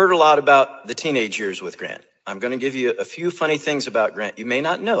right, you've heard a lot about the teenage years with Grant. I'm going to give you a few funny things about Grant you may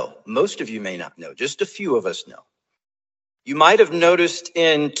not know. Most of you may not know. Just a few of us know. You might have noticed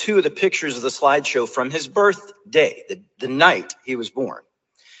in two of the pictures of the slideshow from his birthday, the night he was born.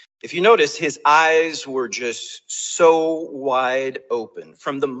 If you notice, his eyes were just so wide open.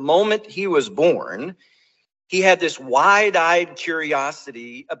 From the moment he was born, he had this wide-eyed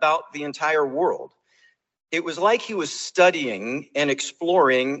curiosity about the entire world. It was like he was studying and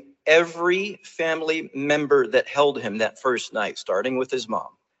exploring every family member that held him that first night, starting with his mom.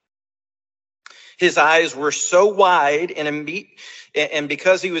 His eyes were so wide, and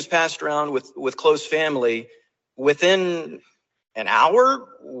because he was passed around with close family, within an hour,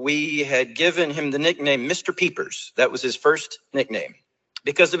 we had given him the nickname Mr. Peepers. That was his first nickname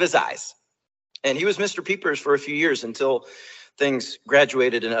because of his eyes. And he was Mr. Peepers for a few years until things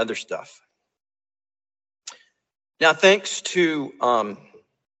graduated and other stuff. Now, thanks to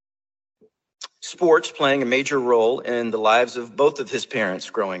sports playing a major role in the lives of both of his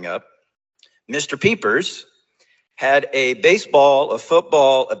parents growing up, Mr. Peepers had a baseball, a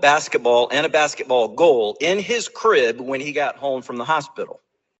football, a basketball, and a basketball goal in his crib when he got home from the hospital.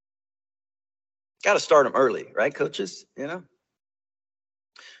 Got to start him early, right, coaches? You know?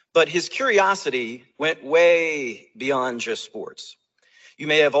 But his curiosity went way beyond just sports. You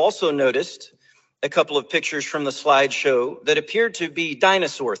may have also noticed a couple of pictures from the slideshow that appeared to be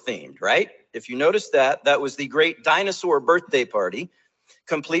dinosaur themed, right? If you noticed that, that was the great dinosaur birthday party,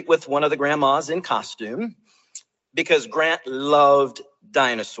 complete with one of the grandmas in costume, because Grant loved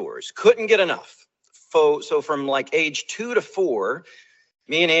dinosaurs, couldn't get enough. So from like age 2 to 4,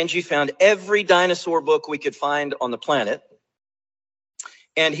 me and Angie found every dinosaur book we could find on the planet.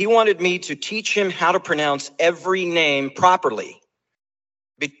 And he wanted me to teach him how to pronounce every name properly,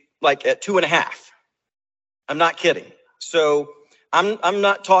 like at 2.5. I'm not kidding. So I'm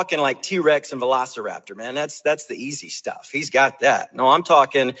not talking like T-Rex and Velociraptor, man. That's the easy stuff. He's got that. No, I'm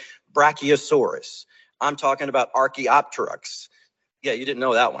talking Brachiosaurus. I'm talking about Archaeopteryx. Yeah, you didn't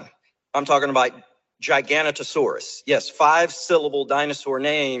know that one. I'm talking about Giganotosaurus. Yes, 5-syllable dinosaur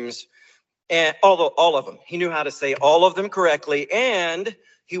names, and all of them. He knew how to say all of them correctly, and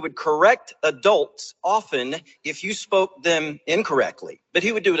he would correct adults often if you spoke them incorrectly, but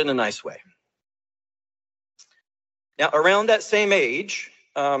he would do it in a nice way. Now, around that same age,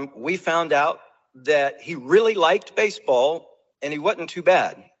 we found out that he really liked baseball, and he wasn't too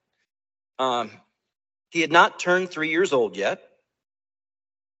bad. He had not turned 3 years old yet.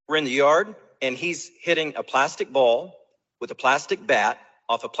 We're in the yard, and he's hitting a plastic ball with a plastic bat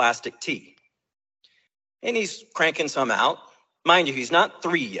off a plastic tee. And he's cranking some out. Mind you, he's not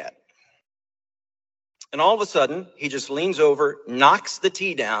 3 yet. And all of a sudden, he just leans over, knocks the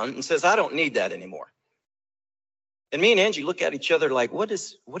tee down, and says, "I don't need that anymore." And me and Angie look at each other like, what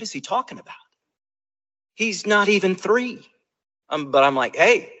is he talking about? He's not even 3. But I'm like,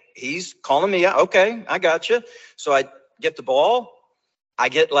 hey, he's calling me out. Okay, I got you. So I get the ball. I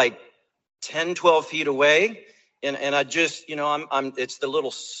get like 10, 12 feet away. And I just, it's the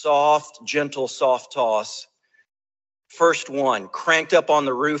little soft, gentle, soft toss. First one, cranked up on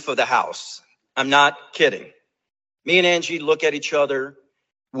the roof of the house. I'm not kidding. Me and Angie look at each other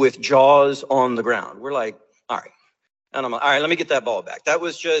with jaws on the ground. We're like, all right. And I'm like, all right, let me get that ball back. That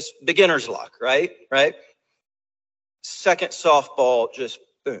was just beginner's luck, right? Second softball, just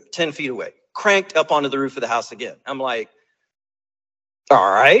boom, 10 feet away. Cranked up onto the roof of the house again. I'm like,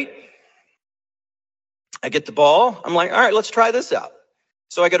 all right. I get the ball. I'm like, all right, let's try this out.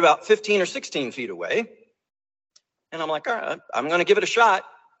 So I get about 15 or 16 feet away. And I'm like, all right, I'm going to give it a shot.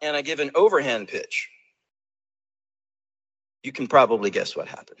 And I give an overhand pitch. You can probably guess what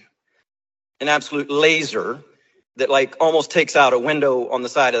happened. An absolute laser that like almost takes out a window on the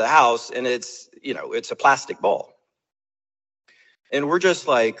side of the house, and it's a plastic ball. And we're just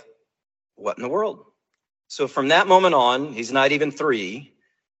like, what in the world? So from that moment on, he's not even 3.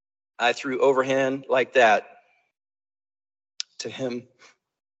 I threw overhand like that to him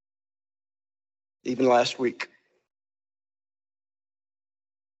even last week.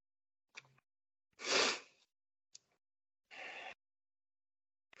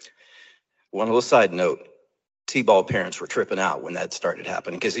 One little side note, T-ball parents were tripping out when that started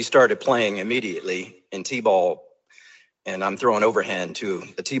happening because he started playing immediately in T-ball, and I'm throwing overhand to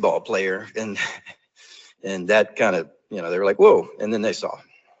a T-ball player, and And that kind of, they were like, whoa, and then they saw.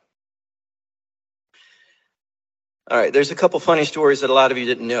 All right, there's a couple funny stories that a lot of you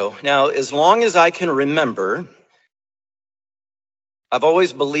didn't know. Now, as long as I can remember, I've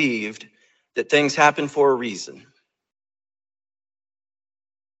always believed that things happen for a reason.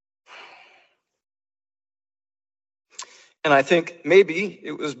 And I think maybe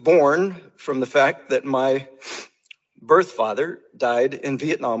it was born from the fact that my birth father died in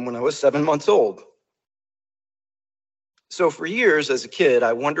Vietnam when I was 7 months old. So for years as a kid,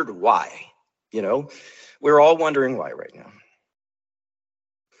 I wondered why. We're all wondering why right now.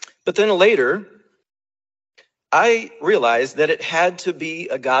 But then later, I realized that it had to be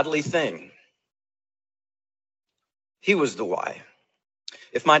a godly thing. He was the why.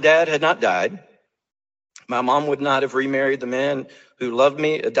 If my dad had not died, my mom would not have remarried the man who loved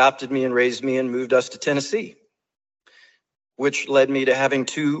me, adopted me, and raised me and moved us to Tennessee, which led me to having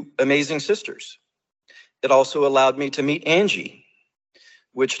 2 amazing sisters. It also allowed me to meet Angie,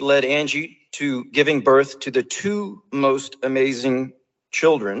 which led Angie to giving birth to the 2 most amazing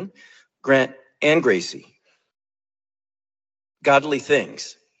children, Grant and Gracie. Godly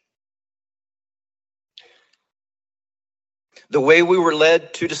things. The way we were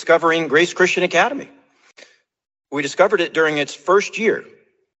led to discovering Grace Christian Academy. We discovered it during its first year.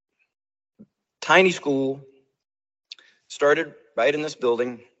 Tiny school, started right in this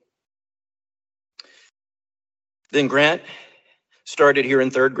building. Then Grant started here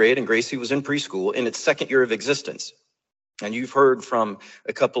in 3rd grade, and Gracie was in preschool in its 2nd year of existence. And you've heard from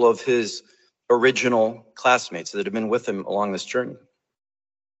a couple of his original classmates that have been with him along this journey.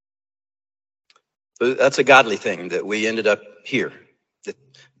 But that's a godly thing that we ended up here, that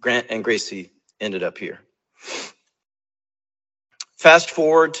Grant and Gracie ended up here. Fast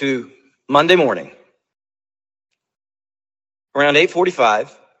forward to Monday morning. Around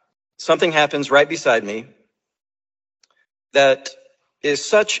 8:45, something happens right beside me that is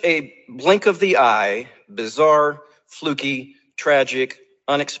such a blink of the eye, bizarre, fluky, tragic,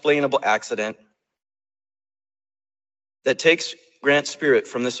 unexplainable accident that takes Grant's spirit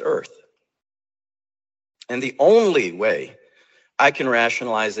from this earth. And the only way I can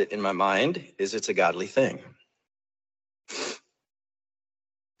rationalize it in my mind is it's a godly thing.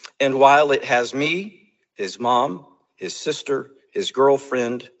 And while it has me, his mom, his sister, his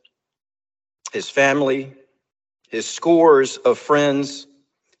girlfriend, his family, his scores of friends,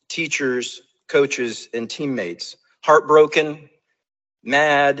 teachers, coaches, and teammates heartbroken,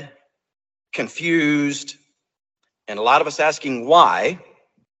 mad, confused, and a lot of us asking why,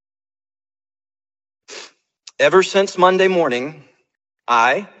 ever since Monday morning,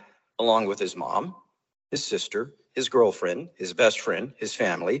 I, along with his mom, his sister, his girlfriend, his best friend, his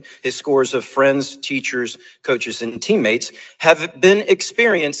family, his scores of friends, teachers, coaches, and teammates have been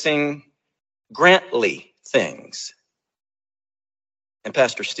experiencing Grantly things. And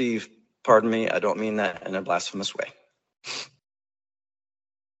Pastor Steve, pardon me, I don't mean that in a blasphemous way.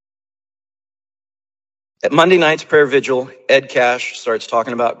 At Monday night's prayer vigil, Ed Cash starts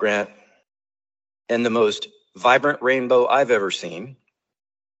talking about Grant, and the most vibrant rainbow I've ever seen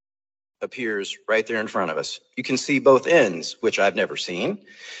appears right there in front of us. You can see both ends, which I've never seen.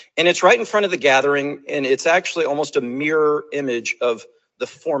 And it's right in front of the gathering, and it's actually almost a mirror image of the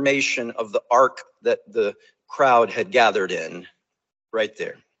formation of the ark that the crowd had gathered in right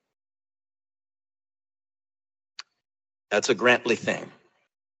there. That's a Grantly thing.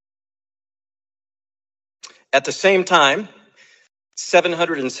 At the same time,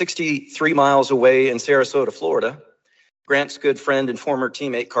 763 miles away in Sarasota, Florida, Grant's good friend and former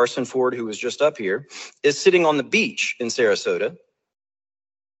teammate, Carson Ford, who was just up here, is sitting on the beach in Sarasota,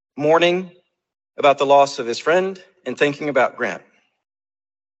 mourning about the loss of his friend and thinking about Grant.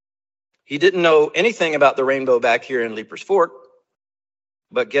 He didn't know anything about the rainbow back here in Leapers Fork,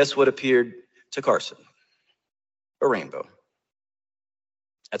 but guess what appeared to Carson? A rainbow.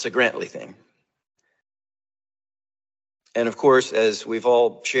 That's a Grantly thing. And of course, as we've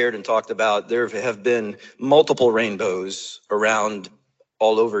all shared and talked about, there have been multiple rainbows around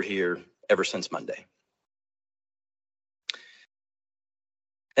all over here ever since Monday.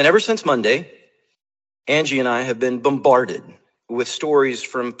 And ever since Monday, Angie and I have been bombarded with stories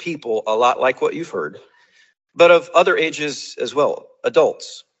from people a lot like what you've heard, but of other ages as well,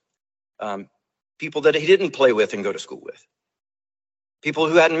 adults, people that he didn't play with and go to school with, people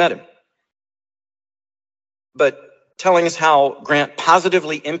who hadn't met him, but telling us how Grant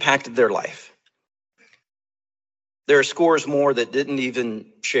positively impacted their life. There are scores more that didn't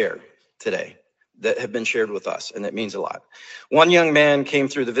even share today that have been shared with us, and that means a lot. One young man came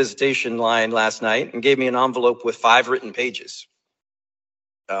through the visitation line last night and gave me an envelope with 5 written pages.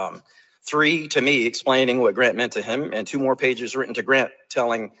 3 to me explaining what Grant meant to him, and 2 more pages written to Grant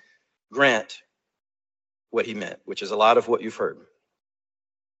telling Grant what he meant, which is a lot of what you've heard.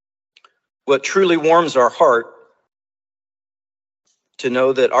 What truly warms our heart to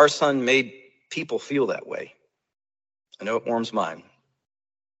know that our son made people feel that way. I know it warms mine.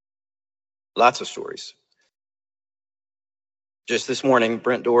 Lots of stories. Just this morning,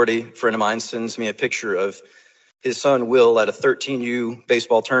 Brent Doherty, a friend of mine, sends me a picture of his son Will at a 13U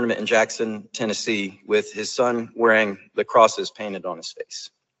baseball tournament in Jackson, Tennessee, with his son wearing the crosses painted on his face.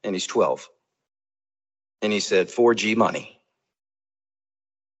 And he's 12. And he said, 4G money.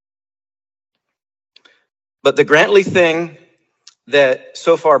 But the Grantley thing that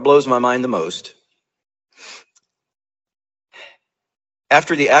so far blows my mind the most,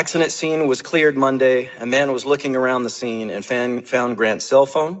 after the accident scene was cleared Monday, a man was looking around the scene and found Grant's cell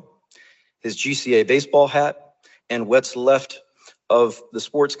phone, his GCA baseball hat, and what's left of the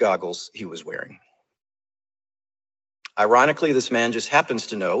sports goggles he was wearing. Ironically, this man just happens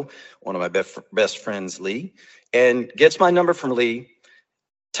to know one of my best friends, Lee, and gets my number from Lee,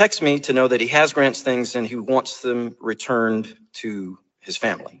 texts me to know that he has Grant's things and he wants them returned to his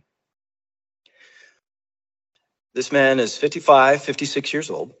family. This man is 55, 56 years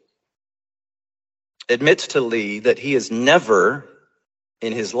old, admits to Lee that he has never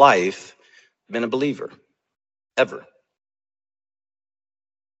in his life been a believer, ever.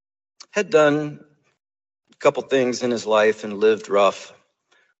 Had done a couple things in his life and lived rough,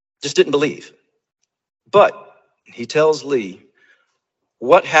 just didn't believe. But he tells Lee,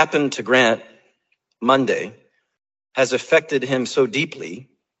 what happened to Grant Monday has affected him so deeply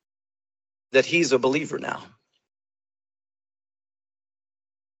that he's a believer now.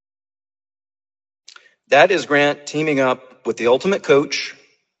 That is Grant teaming up with the ultimate coach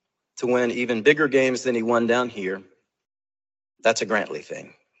to win even bigger games than he won down here. That's a Grantley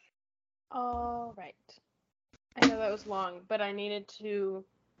thing. All right. I know that was long, but I needed you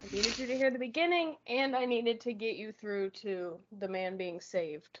to hear the beginning, and I needed to get you through to the man being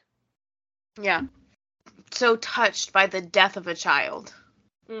saved. Yeah. So touched by the death of a child.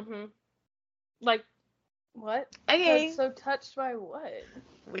 Mm-hmm. Like, what? Okay. So touched by what?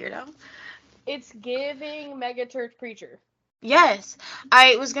 Weirdo. It's giving megachurch preacher. Yes.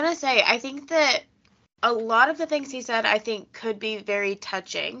 I was going to say, I think that a lot of the things he said, I think, could be very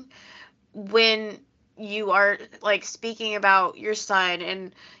touching when you are, like, speaking about your son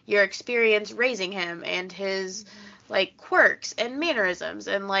and your experience raising him and his, like, quirks and mannerisms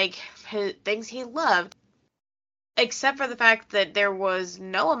and, like, his, things he loved. Except for the fact that there was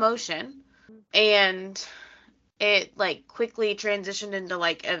no emotion and it, like, quickly transitioned into,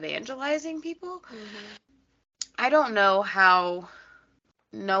 like, evangelizing people. Mm-hmm. I don't know how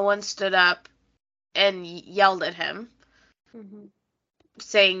no one stood up and yelled at him,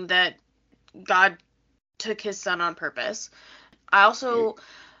 saying that God took his son on purpose. I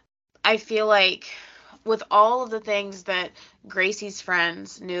feel like with all of the things that Gracie's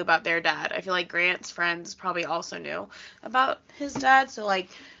friends knew about their dad, I feel like Grant's friends probably also knew about his dad. So, like,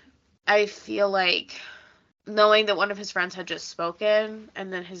 I feel like knowing that one of his friends had just spoken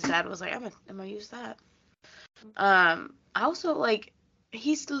and then his dad was like, I'm gonna use that. I also, like,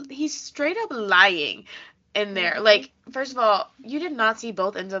 he's straight up lying in there. Like, first of all, you did not see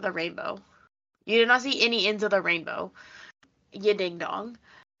both ends of the rainbow. You did not see any ends of the rainbow. You ding dong.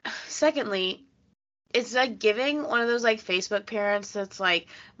 Secondly, it's like giving one of those, like, Facebook parents that's like,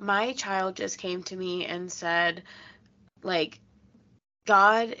 my child just came to me and said, like,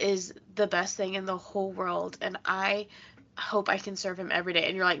 God is the best thing in the whole world and I hope I can serve him every day.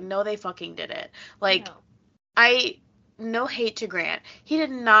 And you're like, no, they fucking did it. Like, no. No hate to Grant. He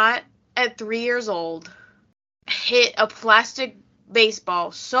did not, at 3 years old, hit a plastic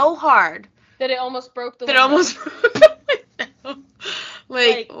baseball so hard that it almost broke the window.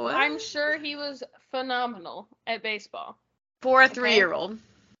 Like, what? I'm sure he was phenomenal at baseball. For a 3-year-old.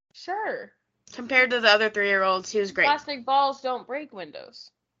 Sure. Compared to the other 3-year-olds, he was great. Plastic balls don't break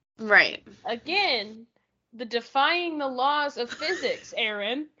windows. Right. Again, the laws of physics,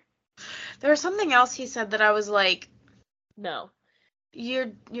 Aaron. There was something else he said that I was like, no.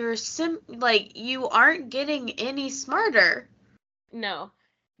 You aren't getting any smarter. No.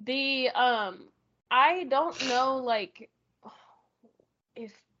 I don't know, like,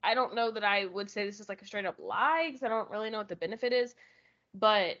 I don't know that I would say this is like a straight up lie, because I don't really know what the benefit is,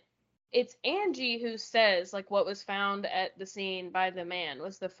 but it's Angie who says, like, what was found at the scene by the man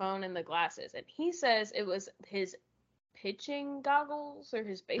was the phone and the glasses, and he says it was his pitching goggles or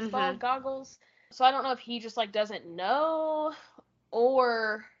his baseball goggles. So I don't know if he just, like, doesn't know,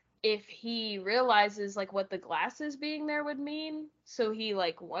 or if he realizes, like, what the glasses being there would mean, so he,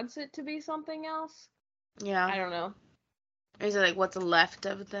 like, wants it to be something else. Yeah. I don't know. Or is it like what's left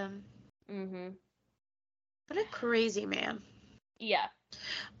of them? Mm-hmm. What a crazy man. Yeah.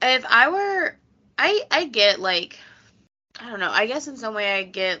 If I were, I get, like, I don't know, I guess in some way I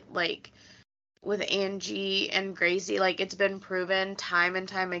get, like, with Angie and Gracie, like, it's been proven time and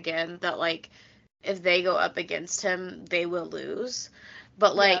time again that, like, if they go up against him, they will lose.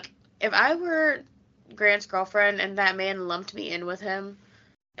 But, like, if I were Grant's girlfriend and that man lumped me in with him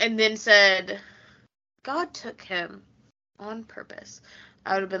and then said, God took him on purpose,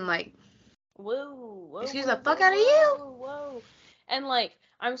 I would have been like, Whoa. excuse the fuck out of you. Whoa. And, like,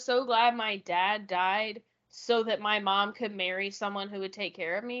 I'm so glad my dad died so that my mom could marry someone who would take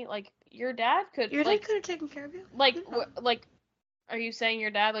care of me. Like, your dad could, Your like, dad could have taken care of you. like, No. like, are you saying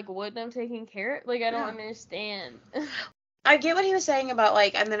your dad, like, wouldn't have taken care of? Like, I don't No. understand. I get what he was saying about,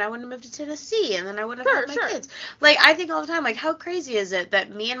 like, and then I wouldn't have moved to Tennessee, and then I wouldn't have had Sure. my kids. Like, I think all the time, like, how crazy is it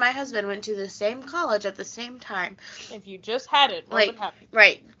that me and my husband went to the same college at the same time? If you just had it, what Like, would happen?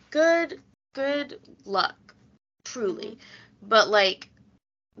 right. Good luck. Truly. But, like,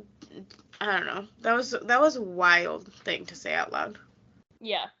 I don't know. That was a wild thing to say out loud.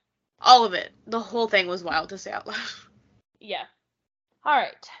 Yeah. All of it. The whole thing was wild to say out loud. Yeah. All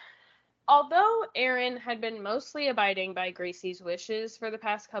right. Although Aaron had been mostly abiding by Gracie's wishes for the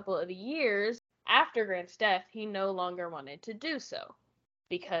past couple of years, after Grant's death, he no longer wanted to do so,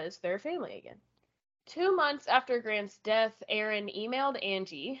 because they're family again. 2 months after Grant's death, Aaron emailed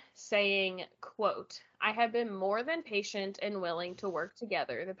Angie saying, quote, I have been more than patient and willing to work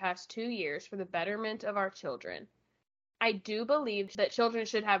together the past 2 years for the betterment of our children. I do believe that children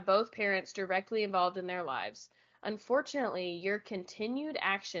should have both parents directly involved in their lives. Unfortunately, your continued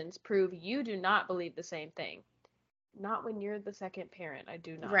actions prove you do not believe the same thing. Not when you're the second parent. I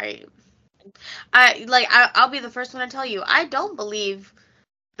do not. Right. I'll be the first one to tell you, I don't believe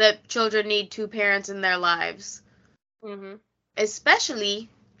that children need two parents in their lives. Mm-hmm. Especially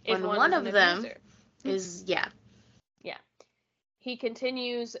when one of them abuser. is, yeah. Yeah. He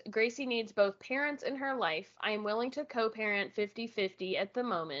continues, Gracie needs both parents in her life. I am willing to co-parent 50-50 at the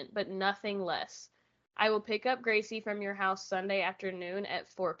moment, but nothing less. I will pick up Gracie from your house Sunday afternoon at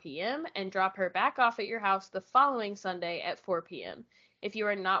 4 p.m. and drop her back off at your house the following Sunday at 4 p.m. If you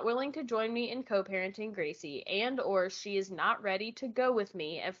are not willing to join me in co-parenting Gracie and or she is not ready to go with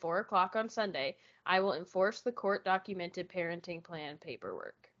me at 4 o'clock on Sunday, I will enforce the court-documented parenting plan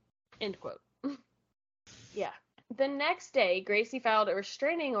paperwork. End quote. Yeah. The next day, Gracie filed a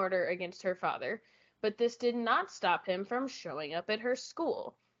restraining order against her father, but this did not stop him from showing up at her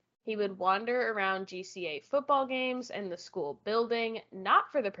school. He would wander around GCA football games and the school building,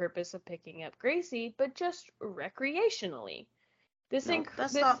 not for the purpose of picking up Gracie, but just recreationally. That's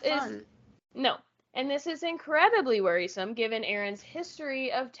not fun. No. And this is incredibly worrisome given Aaron's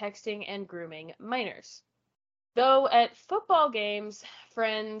history of texting and grooming minors. Though at football games,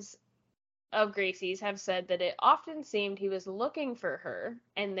 friends of Gracie's have said that it often seemed he was looking for her,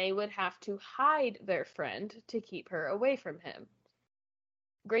 and they would have to hide their friend to keep her away from him.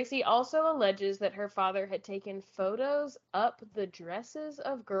 Gracie also alleges that her father had taken photos up the dresses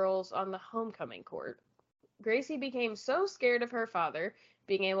of girls on the homecoming court. Gracie became so scared of her father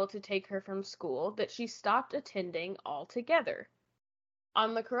being able to take her from school that she stopped attending altogether.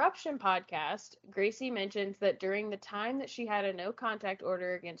 On the Corruption podcast, Gracie mentions that during the time that she had a no-contact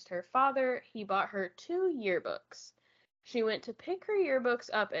order against her father, he bought her 2 yearbooks. She went to pick her yearbooks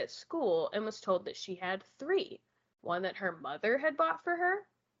up at school and was told that she had 3. One that her mother had bought for her,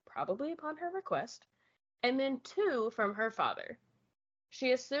 probably upon her request, and then 2 from her father.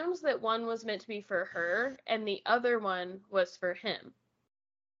 She assumes that one was meant to be for her and the other one was for him.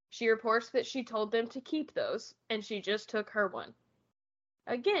 She reports that she told them to keep those, and she just took her one.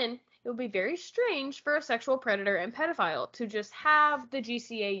 Again, it would be very strange for a sexual predator and pedophile to just have the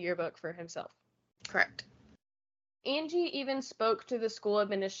GCA yearbook for himself. Correct. Angie even spoke to the school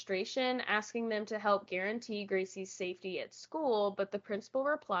administration, asking them to help guarantee Gracie's safety at school, but the principal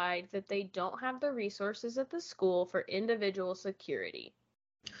replied that they don't have the resources at the school for individual security.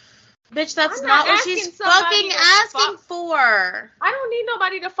 Bitch, that's not what she's fucking asking for. I don't need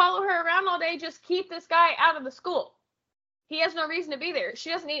nobody to follow her around all day. Just keep this guy out of the school. He has no reason to be there.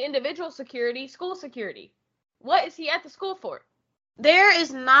 She doesn't need individual security, school security. What is he at the school for? There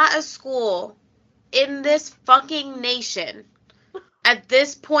is not a school in this fucking nation at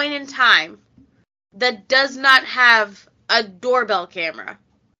this point in time that does not have a doorbell camera.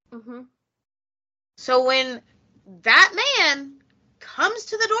 Mm-hmm. So when that man comes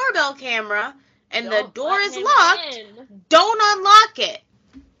to the doorbell camera and the door is locked, don't unlock it.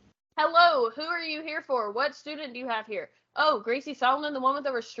 Hello, who are you here for? What student do you have here? Oh, Gracie Solomon, the one with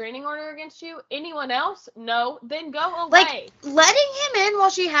the restraining order against you? Anyone else? No? Then go away. Like, letting him in while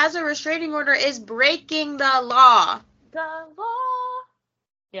she has a restraining order is breaking the law. The law.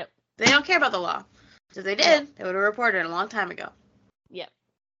 Yep. They don't care about the law. If they did, they would have reported it a long time ago. Yep.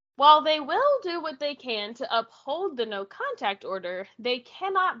 While they will do what they can to uphold the no contact order, they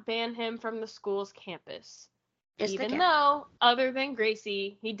cannot ban him from the school's campus. Yes, Even though, other than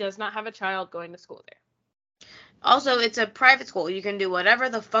Gracie, he does not have a child going to school there. Also, it's a private school. You can do whatever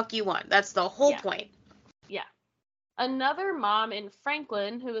the fuck you want. That's the whole point. Yeah. Another mom in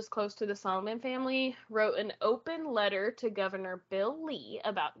Franklin, who was close to the Solomon family, wrote an open letter to Governor Bill Lee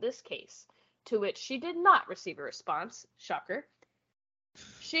about this case, to which she did not receive a response. Shocker.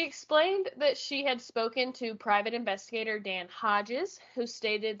 She explained that she had spoken to private investigator Dan Hodges, who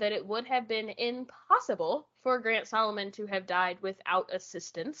stated that it would have been impossible for Grant Solomon to have died without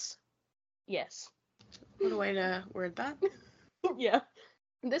assistance. Yes. What a way to word that. Yeah.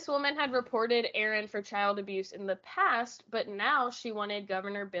 This woman had reported Aaron for child abuse in the past, but now she wanted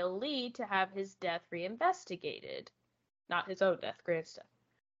Governor Bill Lee to have his death reinvestigated. Not his own death, Grant's death.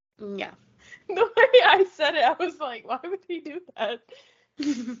 Yeah. The way I said it, I was like, why would he do that?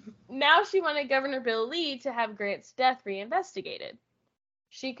 Now she wanted Governor Bill Lee to have Grant's death reinvestigated.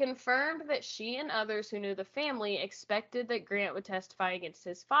 She confirmed that she and others who knew the family expected that Grant would testify against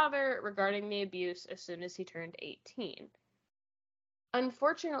his father regarding the abuse as soon as he turned 18.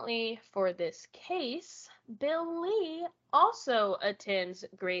 Unfortunately for this case, Bill Lee also attends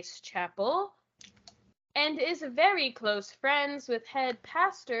Grace Chapel and is very close friends with head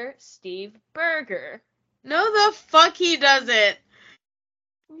pastor Steve Berger. No, the fuck he doesn't.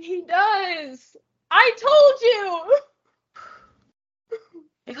 He does. I told you.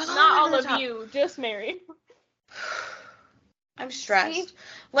 Not all of you, just Mary. I'm stressed. Steve?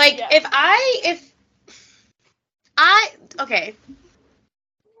 Like, Yeah. okay.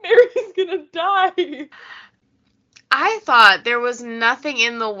 Mary's gonna die. I thought there was nothing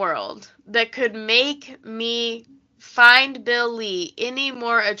in the world that could make me find Bill Lee any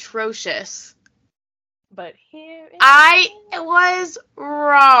more atrocious. But here it I was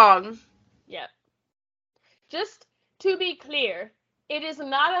wrong. Yep. Just to be clear, it is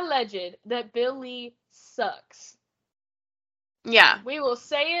not alleged that Bill Lee sucks. Yeah. We will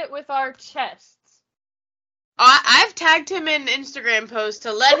say it with our chests. I've tagged him in Instagram posts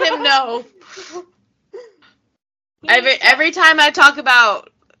to let him know. Every time I talk about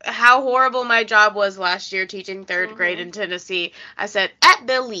how horrible my job was last year teaching third grade in Tennessee, I said, at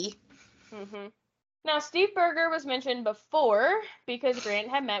Bill Lee. Mm-hmm. Now, Steve Berger was mentioned before because Grant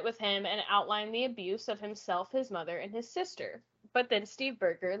had met with him and outlined the abuse of himself, his mother, and his sister. But then Steve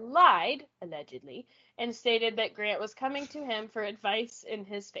Berger lied, allegedly, and stated that Grant was coming to him for advice in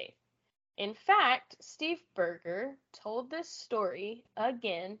his faith. In fact, Steve Berger told this story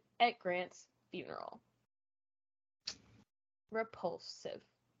again at Grant's funeral. Repulsive.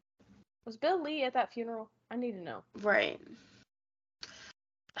 Was Bill Lee at that funeral? I need to know. Right.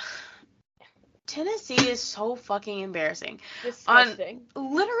 Tennessee is so fucking embarrassing. Disgusting.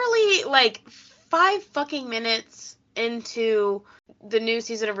 Literally, like, 5 fucking minutes into the new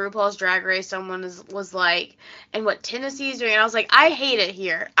season of RuPaul's Drag Race, someone was like, and what Tennessee's doing, and I was like, I hate it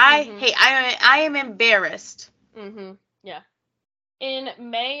here. I am embarrassed. Yeah. In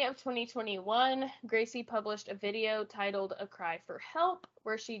May of 2021, Gracie published a video titled A Cry for Help,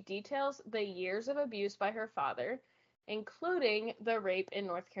 where she details the years of abuse by her father, including the rape in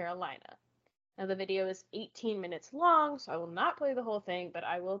North Carolina. Now, the video is 18 minutes long, so I will not play the whole thing, but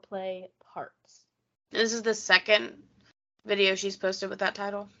I will play parts. This is the second video she's posted with that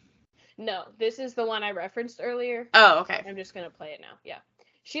title? No, this is the one I referenced earlier. Oh, okay. I'm just going to play it now. Yeah.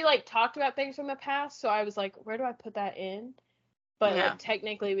 She, like, talked about things from the past, so I was like, where do I put that in? But, like,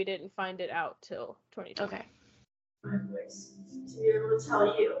 technically we didn't find it out till 2020. Okay. My voice to be able to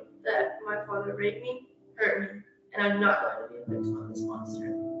tell you that my father raped me, hurt me, and I'm not going to be a victim of this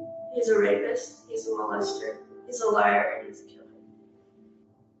monster. He's a rapist, he's a molester, he's a liar, and he's a killer.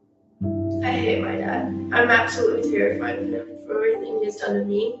 I hate my dad. I'm absolutely terrified of him for everything he has done to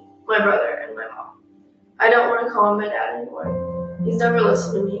me, my brother, and my mom. I don't want to call him my dad anymore. He's never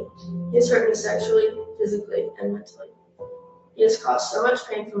listened to me. He has hurt me sexually, physically, and mentally. He has caused so much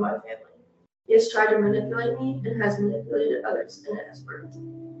pain for my family. He has tried to manipulate me and has manipulated others, and it has worked.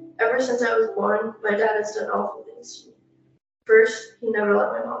 Ever since I was born, my dad has done awful things to me. First, he never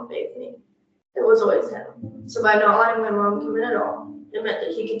let my mom bathe me. It was always him. So by not letting my mom come in at all, it meant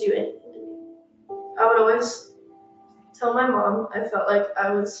that he could do anything to me. I would always tell my mom I felt like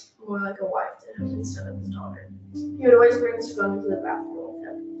I was more like a wife to him instead of his daughter. He would always bring his phone into the bathroom with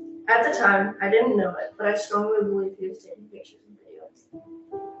him. At the time, I didn't know it, but I strongly believe he was taking pictures and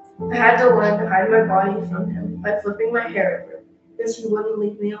videos. I had to learn to hide my body from him by flipping my hair over because he wouldn't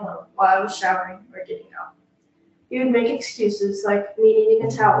leave me alone while I was showering or getting out. He would make excuses like me needing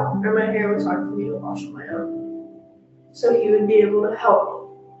a towel or my hair was hard for me to wash on my own, so he would be able to help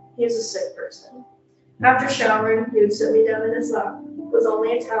me. He was a sick person. After showering, he would sit me down in his lap with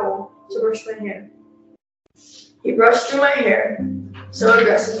only a towel to brush my hair. He brushed through my hair so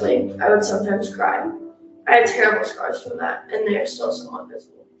aggressively I would sometimes cry. I had terrible scars from that, and they are still somewhat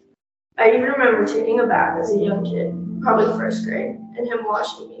visible. I even remember taking a bath as a young kid, probably first grade, and him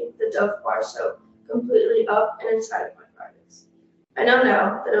washing me with the Dove bar soap completely up and inside of my privates. I know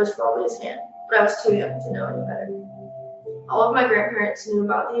now that it was probably his hand, but I was too young to know any better. All of my grandparents knew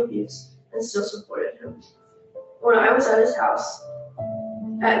about the abuse and still supported him. When I was at his house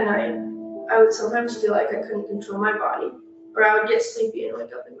at night, I would sometimes feel like I couldn't control my body, or I would get sleepy and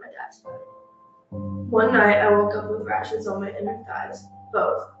wake up in my dad's bed. One night, I woke up with rashes on my inner thighs,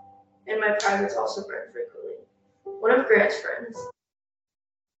 both, and my privates also burned frequently. One of Grant's friends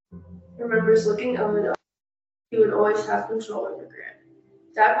remembers looking over the. He would always have control over Grant.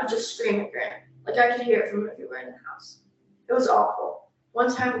 Dad would just scream at Grant, like I could hear it from everywhere in the house. It was awful.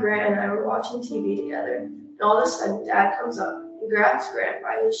 One time, Grant and I were watching TV together, and all of a sudden, Dad comes up and grabs Grant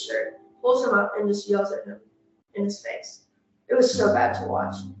by his shirt, pulls him up, and just yells at him in his face. It was so bad to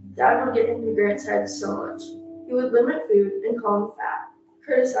watch. Dad would get into Grant's head so much. He would limit food and call him fat,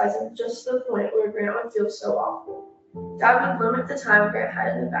 criticize him just to the point where Grant would feel so awful. Dad would limit the time Grant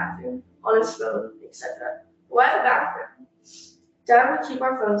had in the bathroom, on his phone, etc. Why the bathroom? Dad would keep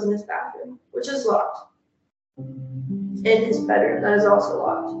our phones in his bathroom, which is locked. In his bedroom, that is also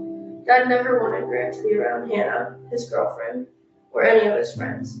locked. Dad never wanted Grant to be around Hannah, his girlfriend, or any of his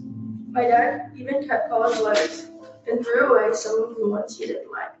friends. My dad even kept college letters and threw away some of the ones he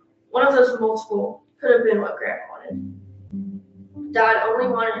didn't like. One of those multiple could have been what Grant wanted. Dad only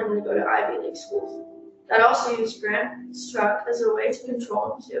wanted him to go to Ivy League schools. Dad also used Grant's truck as a way to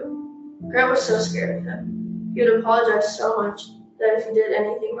control him too. Grant was so scared of him. He would apologize so much that if he did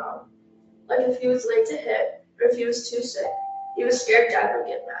anything wrong, like if he was late to hit or if he was too sick, he was scared Dad would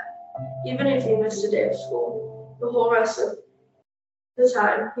get mad. Even if he missed a day of school, the whole rest of the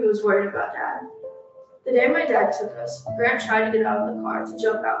time he was worried about Dad. The day my dad took us, Grant tried to get out of the car to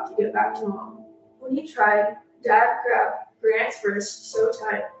jump out to get back to Mom. When he tried, Dad grabbed Grant's wrist so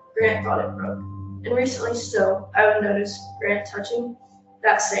tight, Grant thought it broke. And recently still, I would notice Grant touching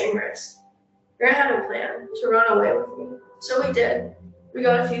that same wrist. Grant had a plan to run away with me, so we did. We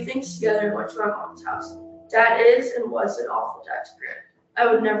got a few things together and went to my mom's house. Dad is and was an awful dad to Grant.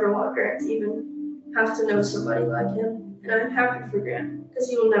 I would never want Grant to even have to know somebody like him, and I'm happy for Grant, because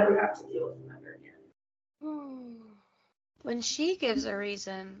he will never have to deal with him ever again. When she gives a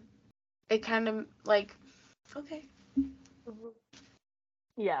reason, it kind of like, okay.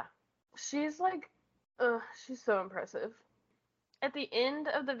 Yeah. She's like, she's so impressive. At the end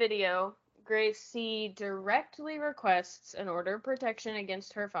of the video, Gracie directly requests an order of protection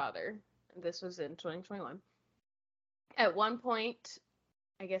against her father. This was in 2021. At one point,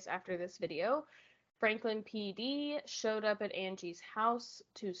 I guess after this video, Franklin PD showed up at Angie's house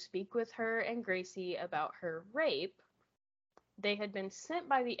to speak with her and Gracie about her rape. They had been sent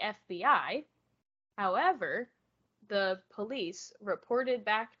by the FBI. However, the police reported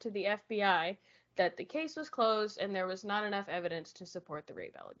back to the FBI that the case was closed and there was not enough evidence to support the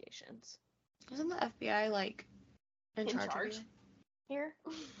rape allegations. Isn't the FBI like in charge? Here?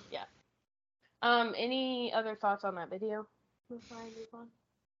 Yeah. Any other thoughts on that video before I move on?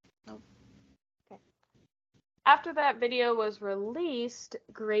 Nope. Okay. After that video was released,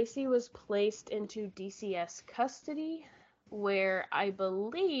 Gracie was placed into DCS custody, where I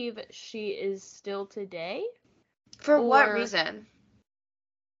believe she is still today. For what reason?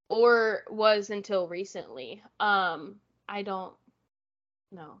 Or was until recently. I don't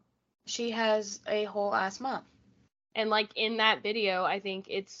know. She has a whole ass month. And like in that video, I think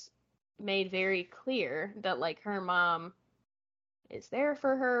it's made very clear that like her mom is there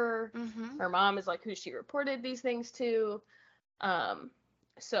for her. Mm-hmm. Her mom is like who she reported these things to.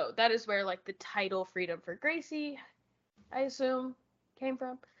 So that is where like the title Freedom for Gracie, I assume, came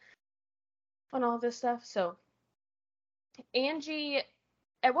from on all this stuff. So Angie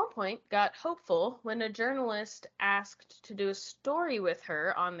at one point got hopeful when a journalist asked to do a story with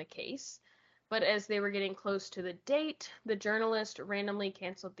her on the case, but as they were getting close to the date, the journalist randomly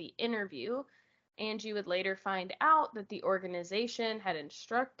canceled the interview. Angie would later find out that the organization had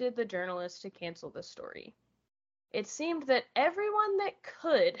instructed the journalist to cancel the story. It seemed that everyone that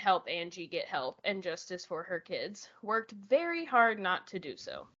could help Angie get help and justice for her kids worked very hard not to do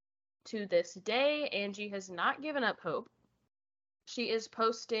so. To this day, Angie has not given up hope. She is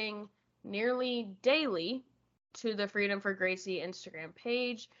posting nearly daily to the Freedom for Gracie Instagram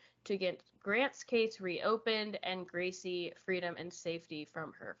page to get Grant's case reopened and Gracie freedom and safety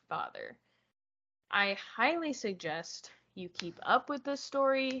from her father. I highly suggest you keep up with this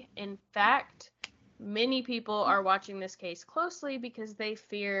story. In fact, many people are watching this case closely because they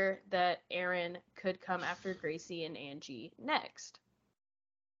fear that Aaron could come after Gracie and Angie next.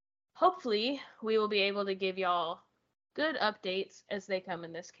 Hopefully, we will be able to give y'all good updates as they come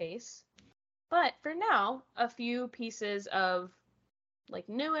in this case. But for now, a few pieces of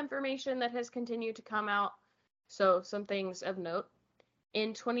new information that has continued to come out. So some things of note.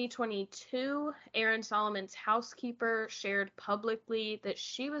 In 2022, Aaron Solomon's housekeeper shared publicly that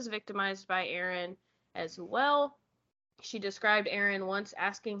she was victimized by Aaron as well. She described Aaron once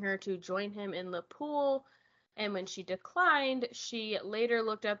asking her to join him in the pool, and when she declined, she later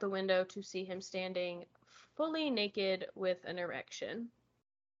looked out the window to see him standing fully naked with an erection.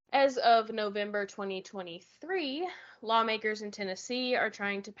 As of November 2023, lawmakers in Tennessee are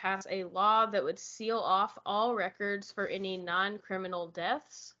trying to pass a law that would seal off all records for any non-criminal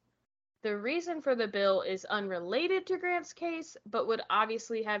deaths. The reason for the bill is unrelated to Grant's case, but would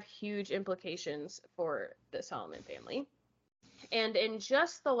obviously have huge implications for the Solomon family. And in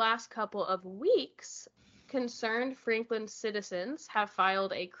just the last couple of weeks, concerned Franklin citizens have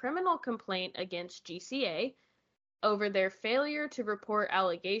filed a criminal complaint against GCA over their failure to report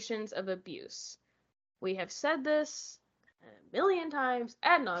allegations of abuse. We have said this a million times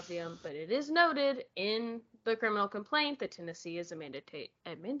ad nauseum, but it is noted in the criminal complaint that Tennessee is a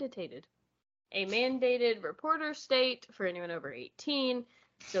mandated reporter state for anyone over 18.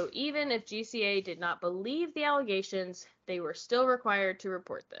 So even if GCA did not believe the allegations, they were still required to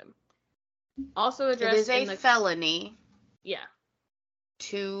report them. Also addressed It is a felony. Yeah.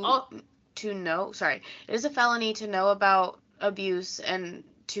 It is a felony to know about abuse and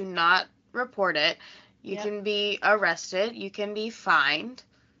to not report it. You can be arrested. You can be fined.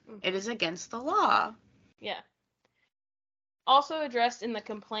 Mm-hmm. It is against the law. Yeah. Also addressed in the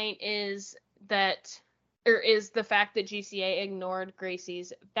complaint is the fact that GCA ignored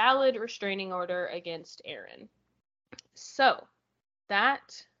Gracie's valid restraining order against Aaron. So,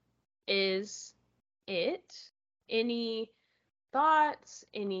 that is it. Any thoughts?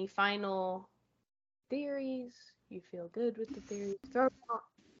 Any final theories? You feel good with the theories?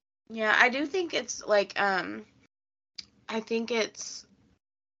 Yeah, I do think it's I think it's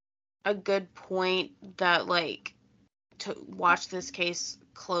a good point that to watch this case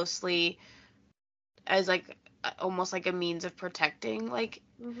closely as almost like a means of protecting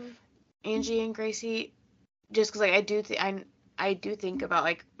mm-hmm. Angie and Gracie, just because I do think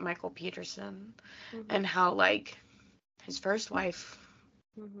about Michael Peterson mm-hmm. and how his first wife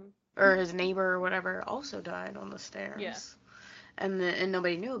mm-hmm. or his neighbor or whatever also died on the stairs. Yeah. And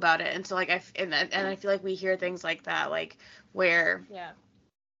nobody knew about it, and so I feel like we hear things like that, where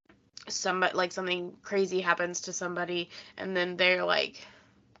something crazy happens to somebody, and then they're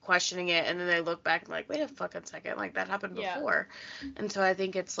questioning it, and then they look back and wait a fucking second, that happened before. And so I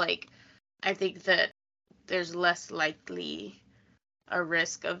think it's I think that there's less likely a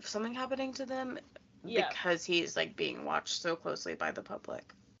risk of something happening to them because he's being watched so closely by the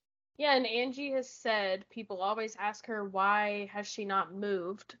public. Yeah, and Angie has said people always ask her why has she not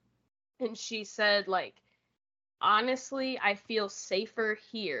moved, and she said honestly, I feel safer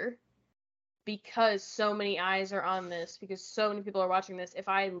here because so many eyes are on this, because so many people are watching this. If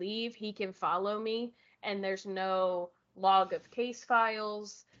I leave, he can follow me, and there's no log of case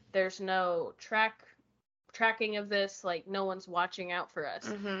files, there's no tracking of this, no one's watching out for us.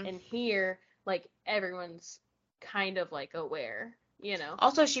 Mm-hmm. And here, everyone's kind of aware,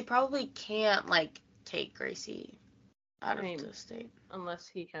 Also, she probably can't take Gracie out of the state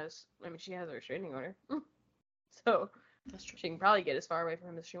unless she has a restraining order. So that's true. She can probably get as far away from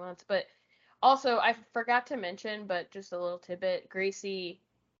him as she wants. But also, I forgot to mention, but just a little tidbit, Gracie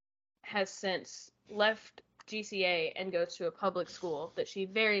has since left GCA and goes to a public school that she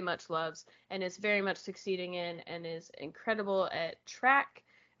very much loves and is very much succeeding in, and is incredible at track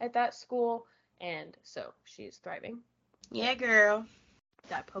at that school, and so she's thriving. Yeah, girl.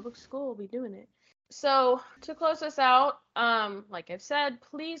 That public school will be doing it. So, to close us out, like I've said,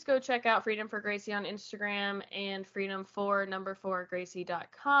 please go check out Freedom for Gracie on Instagram and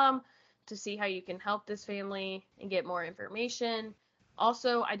freedom4gracie.com to see how you can help this family and get more information.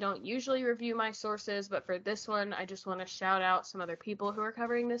 Also, I don't usually review my sources, but for this one, I just want to shout out some other people who are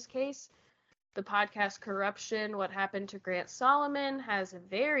covering this case. The podcast Corruption, What Happened to Grant Solomon, has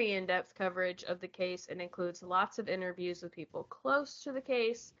very in-depth coverage of the case and includes lots of interviews with people close to the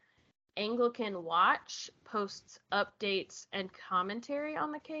case. Anglican Watch posts updates and commentary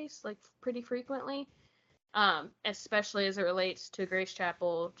on the case, like, pretty frequently, especially as it relates to Grace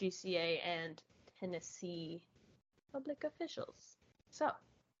Chapel, GCA, and Tennessee public officials. So,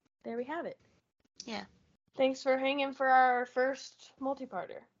 there we have it. Yeah. Thanks for hanging for our first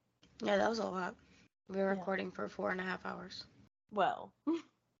multi-parter. Yeah, that was a lot. We were Yeah. recording for 4.5 hours. Well,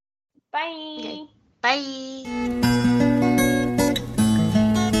 bye! Okay. Bye!